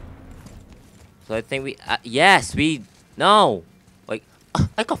 So I think we yes, we no. Like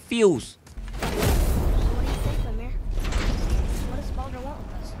I confused. So what do you think, Mimir? What does Baldur want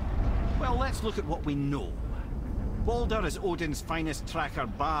with us? Well, let's look at what we know. Baldur is Odin's finest tracker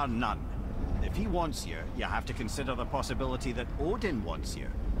bar none. If he wants you, you have to consider the possibility that Odin wants you.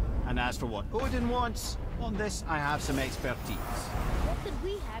 And as for what Odin wants, on this I have some expertise. What could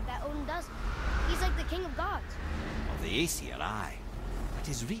we have that Odin doesn't? He's like the king of gods. Of the Aesir, aye. But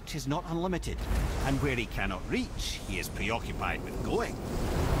his reach is not unlimited. And where he cannot reach, he is preoccupied with going.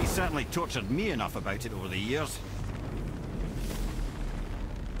 He's certainly tortured me enough about it over the years.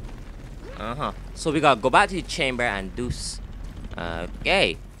 So we gotta go back to the chamber and do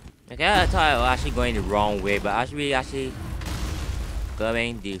okay. Okay, I thought I was actually going the wrong way, but actually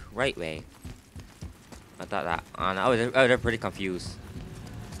going the right way. I thought that. I was pretty confused.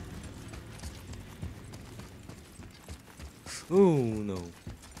 Oh no.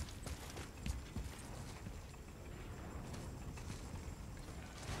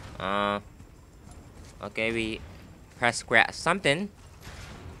 Okay, we press scratch something.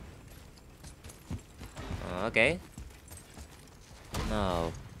 Okay.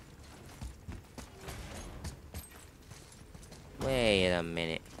 No. Wait a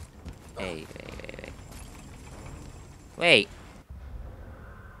minute. Wait. Wait.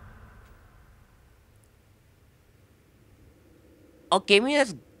 Okay,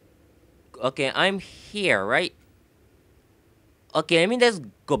 okay, I'm here, right? Okay, let me just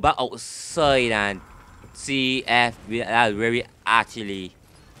go back outside and see if that's where we actually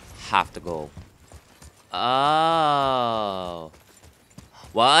have to go. Oh.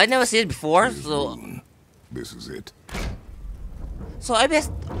 Well, I never seen it before, so this is it. So I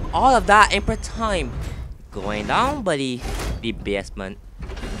missed all of that in time. Going down, buddy. The basement.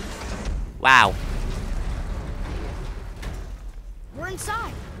 Wow. We're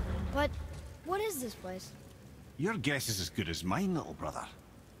inside. But what is this place? Your guess is as good as mine, little brother.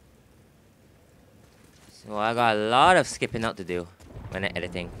 So I got a lot of skipping out to do when I'm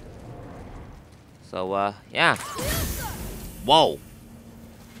editing. So yeah. Whoa.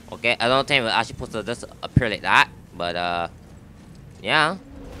 Okay, I don't think we're actually supposed to just appear like that, but yeah.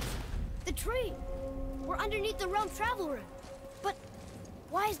 The tree. We're underneath the realm travel room. But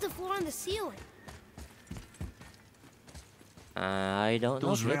why is the floor on the ceiling? I don't know.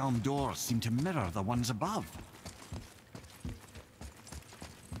 Those realm doors seem to mirror the ones above.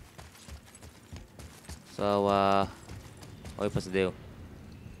 So what are we supposed to do?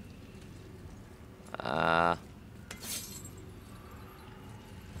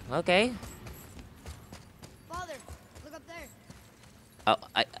 Okay. Father, look up there. Oh,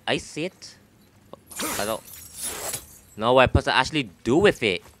 I see it. I don't know what I'm supposed to actually do with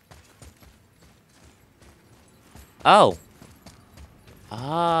it. Oh.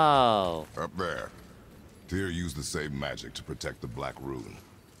 Oh. Up there. Tyr used the same magic to protect the Black Rune.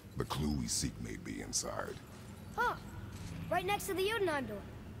 The clue we seek may be inside. Huh. Right next to the Jotunheim door.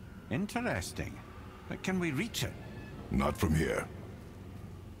 Interesting. But can we reach it? Not from here.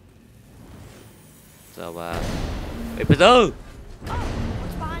 So wait for those. Oh,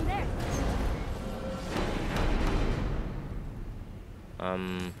 what's behind there?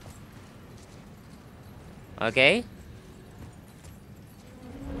 Okay.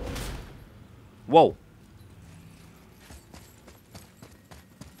 Whoa.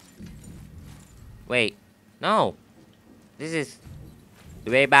 Wait. No. This is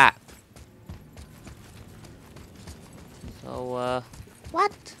the way back. So,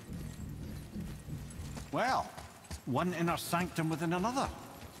 what? Well, one inner sanctum within another.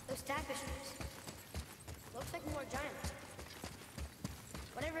 Those tapestries. Looks like more giants.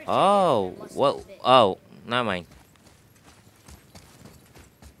 Whatever it is, Oh, it must what? be big. Oh, never mind.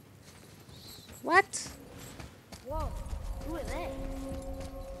 What? Whoa, who are they?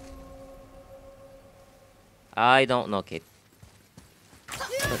 I don't know, kid.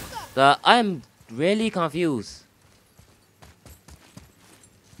 I'm really confused.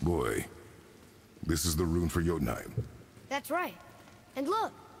 Boy, this is the rune for Jotunheim. That's right. And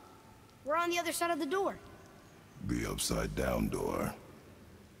look, we're on the other side of the door. The upside-down door.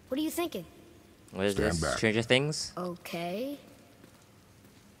 What are you thinking? What is Stand this? back. Stranger Things? Okay.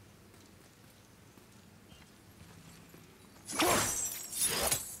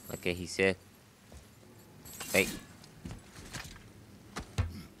 Okay, he said. Wait.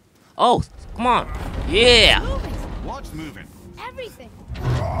 Oh, come on. Yeah. Moving. What's moving? Everything.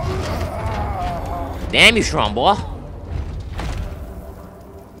 Damn you, strong boy.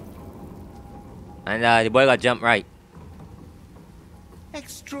 And the boy got jumped right.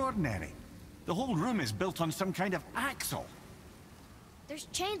 Extraordinary. The whole room is built on some kind of axle. There's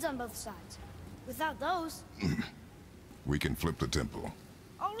chains on both sides. Without those. We can flip the temple.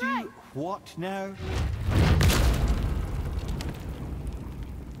 All right. What now?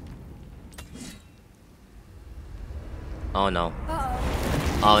 Oh no. Uh-oh.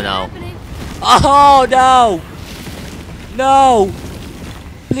 Oh What's no. happening? Oh no! No!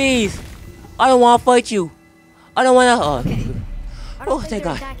 Please! I don't want to fight you. I don't want to. Oh, Okay. I don't oh think thank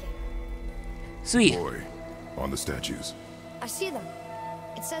they're God. attacking. Sweet. Boy, on the statues. I see them.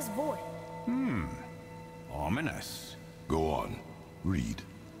 It says void. Ominous. Go on. Read.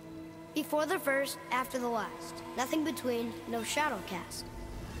 Before the first, after the last. Nothing between, no shadow cast.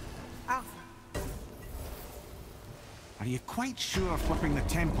 Alpha. Are you quite sure flipping the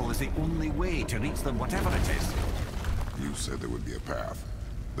temple is the only way to reach them, whatever it is? You said there would be a path.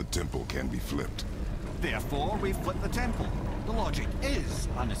 The temple can be flipped. Therefore, we flip the temple. The logic is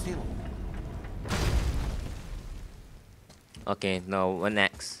unassailable. Okay, no, what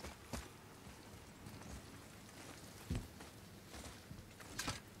next?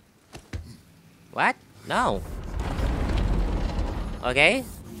 What? No. Okay.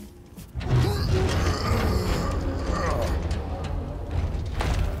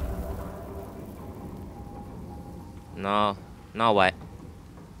 No. No what?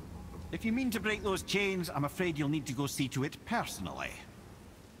 If you mean to break those chains, I'm afraid you'll need to go see to it personally.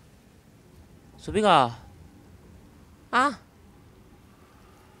 So we got... Huh?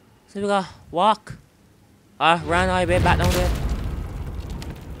 So we got walk. Run all the way back down there.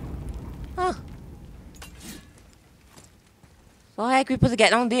 Huh. So how are we supposed to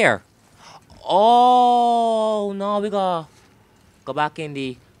get down there? Oh no, we gotta go back in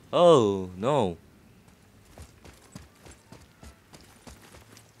the... Oh no.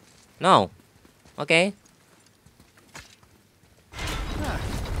 No. Okay.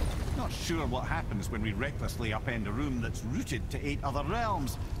 Not sure what happens when we recklessly upend a room that's rooted to 8 other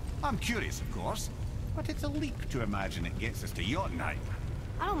realms. I'm curious, of course, but it's a leap to imagine it gets us to Jotunheim.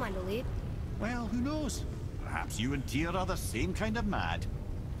 I don't mind a leap. Well, who knows? Perhaps you and Tyr are the same kind of mad.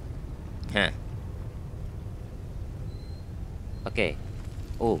 Huh. Okay.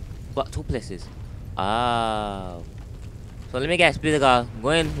 Oh, but 2 places. Oh. So let me guess, we gotta go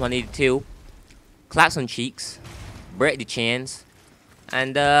in 182, clap some cheeks, break the chains,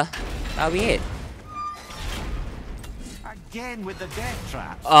 and that'll be it. Again with the death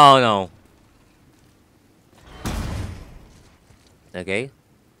traps. Oh no. Okay.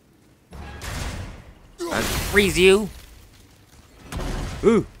 And freeze you.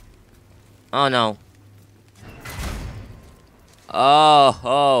 Ooh. Oh no. Oh,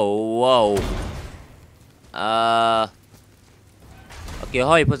 whoa. Okay,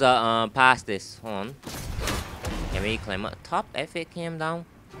 how you put the past this? Hold on. Can we climb up top if it came down?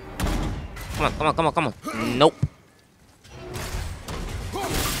 Come on, come on, come on, come on. Nope.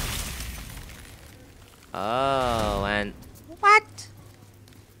 Oh, and what?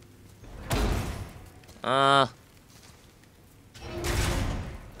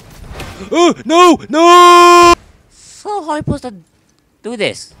 Oh no, no! So how you supposed to do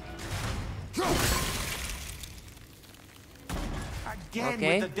this? Again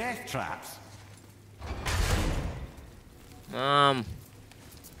Okay. with the death traps.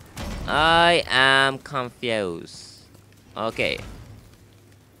 I am confused. Okay.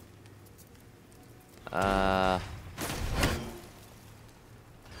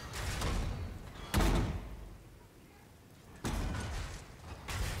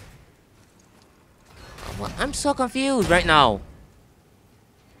 Well, I'm so confused right now.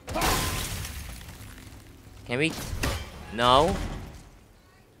 Can we? No.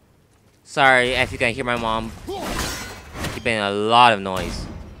 Sorry if you can hear my mom. Keeping a lot of noise.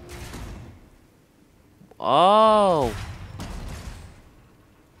 Oh.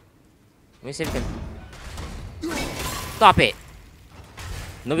 Let me see if we can. Stop it.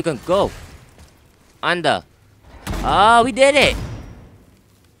 No, we can go. Under. Oh, we did it.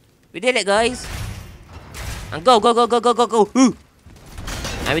 We did it, guys. And go, go, go, go, go, go, go. Ooh.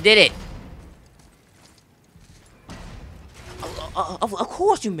 And we did it. Of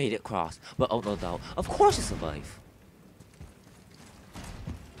course you made it across. But oh no, no. Of course you survived.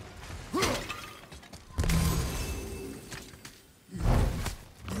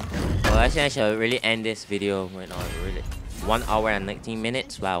 Well, actually, I should really end this video right now. Really, 1 hour and 19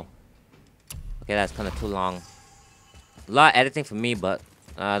 minutes. Wow. Okay, that's kind of too long. A lot of editing for me, but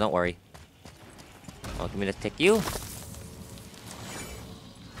don't worry. Oh, give me the take you.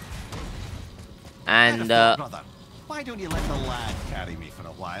 And Brother, why don't you let the lad carry me for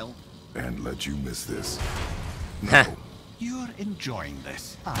a while? And let you miss this. Huh. You're enjoying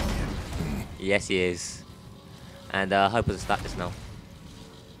this, aren't you? Yes, he is. And how to start this now?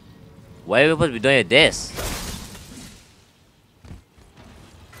 Why are we supposed to be doing this?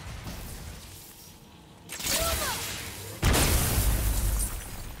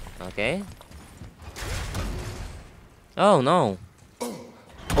 Okay. Oh no.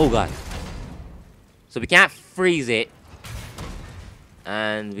 Oh god. So we can't freeze it.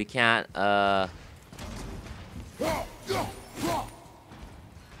 And we can't, oh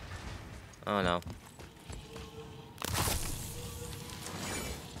no.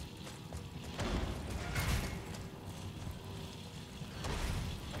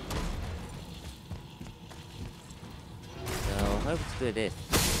 So, how to do this?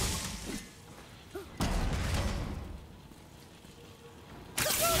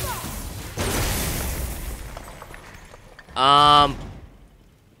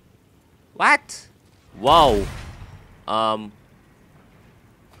 What? Whoa.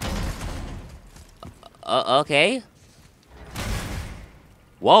 Okay.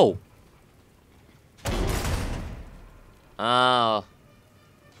 Whoa. Oh.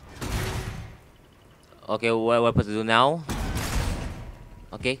 Okay, what am I supposed to do now?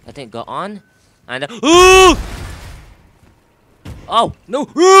 Okay, I think go on. And oh no!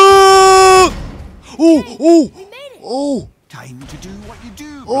 Oh! Time to do what you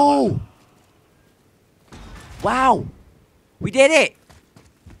do, Oh! Wow! We did it!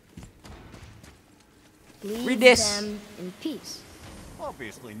 Leave Read this. them in peace.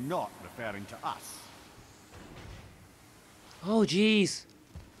 Obviously not referring to us. Oh jeez.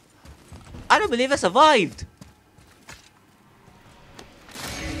 I don't believe I survived.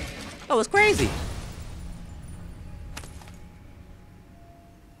 That was crazy.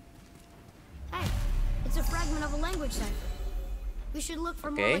 Hey, it's a fragment of a language cipher. We should look for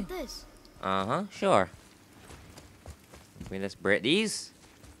more Okay. like this. Uh-huh, sure. Okay, let's break these.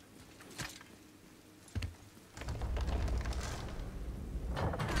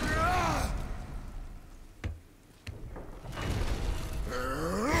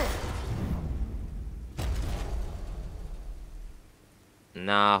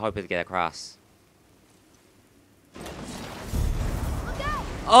 Nah, hope it get across.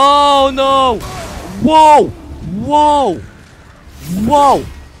 Oh no! Whoa! Whoa! Whoa!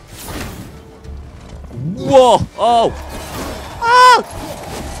 Whoa! Oh! Oh!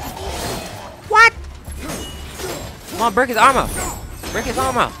 What? Come on, break his armor! Break his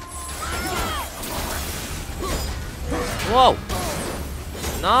armor! Whoa!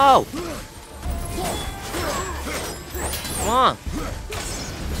 No! Come on!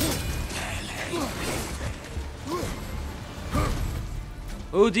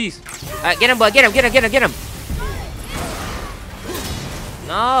 Oh, jeez. Get him, boy. Get him, get him, get him, get him.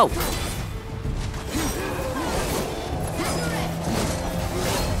 No.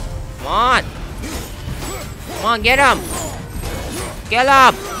 Come on. Come on, get him. Get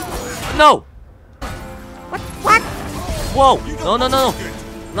him. No. What? What? Whoa. No, no, no, no.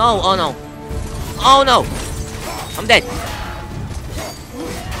 No, oh no. Oh no. I'm dead.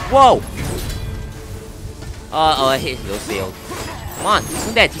 Whoa. Oh, I hit those seals. Come on, he's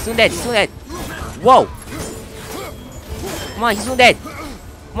soon dead, he's soon dead, he's soon dead. Whoa! Come on, he's soon dead.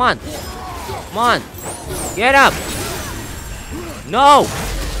 Come on. Come on. Get up! No!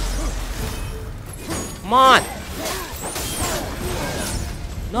 Come on!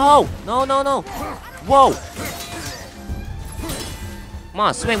 No! No, no, no! Whoa! Come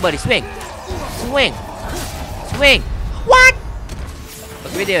on, swing, buddy, swing! Swing! Swing! What?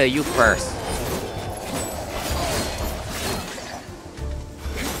 What video are you first?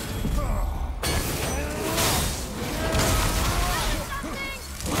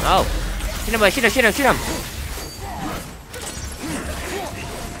 Oh! Shoot him, boy! Shoot him! Shoot him! Shoot him!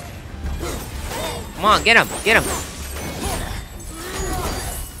 Come on, get him! Get him!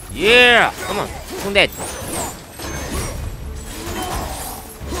 Yeah! Come on! Soon dead!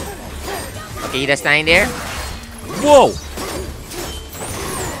 Okay, he just standing there. Whoa!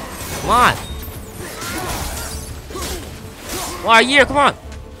 Come on! Oh, yeah! Come on!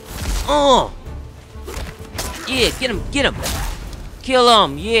 Oh! Yeah! Get him! Get him! Kill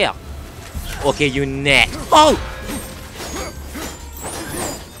him, yeah. Okay, you net. Oh!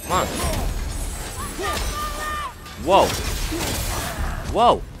 Come on. Whoa.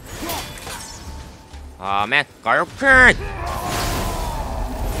 Whoa. Aw, man. Got your turn.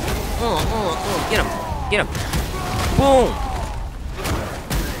 Get him. Get him. Boom.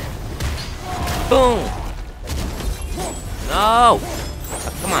 Boom. No.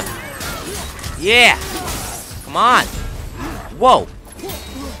 Come on. Yeah. Come on. Whoa!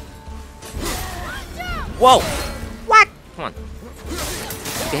 Whoa! What? Come on.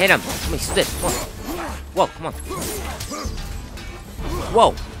 Okay, hit him. Come on, he's dead. Come on. Whoa, come on.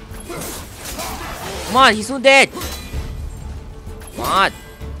 Whoa! Come on, he's soon dead. Come on.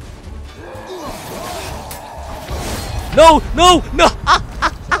 No! No! No!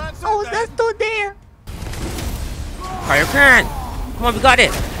 Oh, that's still there. Fire can. Come on, we got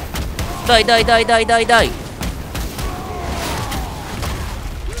it. Die, die, die, die, die, die.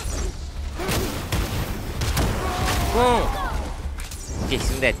 Okay,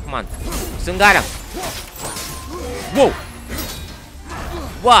 soon dead. Come on. Soon got him. Whoa.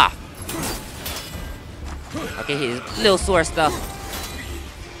 Wow. Okay, his little sword stuff.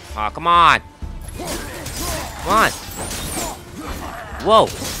 Oh, come on. Come on. Whoa.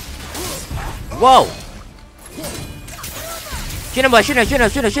 Whoa. Shoot him, boy. Shoot him, shoot him,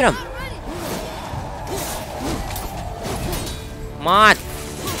 shoot him, shoot him. Come on.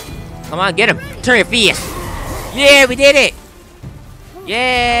 Come on, get him. Turn your face. Yeah, we did it.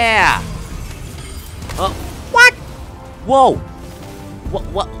 Yeah. Oh, what? Whoa.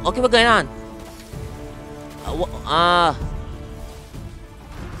 What? Okay, what's going on? What?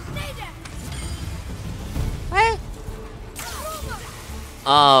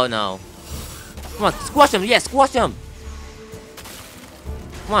 Oh no. Come on, squash him. Yeah, squash him.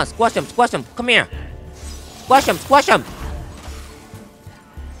 Come on, squash him, squash him. Come here. Squash him, squash him.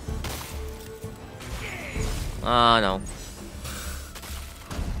 Oh no.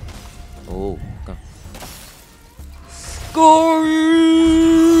 Oh, go. Go!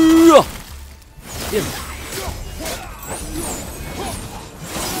 Him.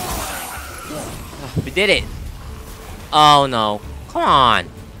 Oh, we did it. Oh no. Come on.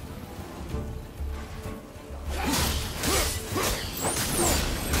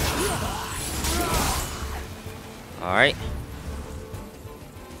 All right.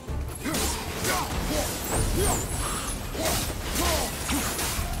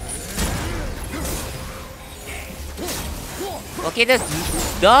 Okay,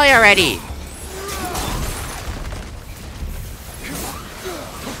 just die already.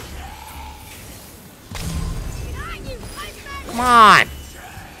 Come on.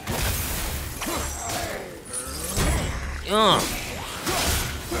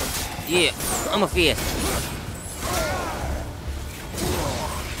 Yeah, I'm a fierce.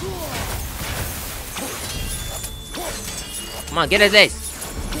 Come on, get at this.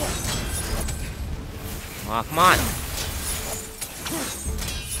 Oh, come on.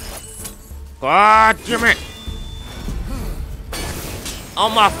 God damn it.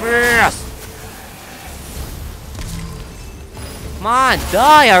 On my face. Come on,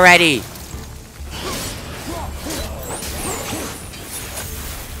 die already.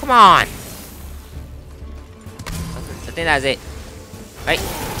 Come on. I think that's it. Right?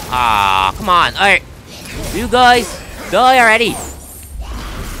 Ah, come on. Alright. You guys, die already.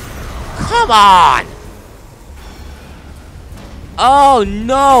 Come on. Oh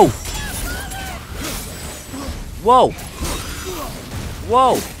no. Whoa.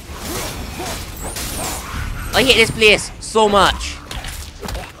 Whoa. I hate this place so much.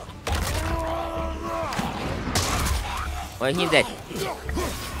 Why he's dead?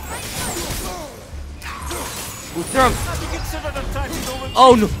 Go through him.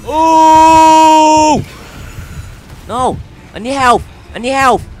 Oh no. Oh! No. I need help. I need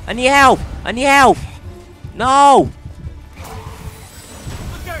help. I need help. I need help. No.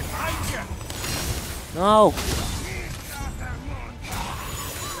 No.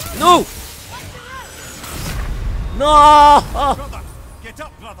 No. No. Brother, get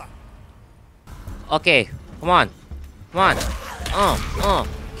up, brother. Okay. Come on. Come on.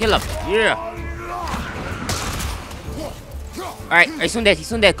 Kill him. Yeah. Alright, he's soon dead. He's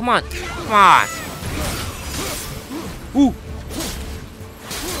soon dead. Come on. Come on. Ooh.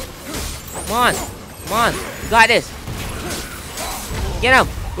 Come on. Come on. You got this. Get him.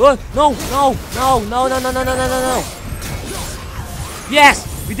 Oh, no, no, no, no, no, no, no, no, no, no, no. Yes,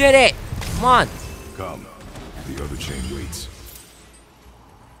 we did it. Come on. Come. The other chain waits.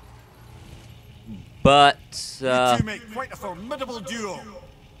 But, You two make quite a formidable duo.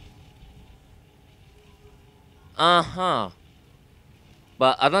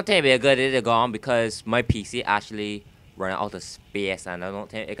 But I don't think it'd be a good idea to go on because my PC actually running out of space and I don't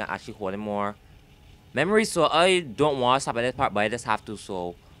think it can actually hold more memory. So I don't want to stop at this part, but I just have to.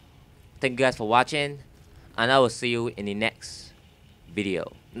 So thank you guys for watching, and I will see you in the next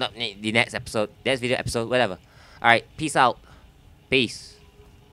video. Not the next episode, next video episode, whatever. Alright, peace out. Peace.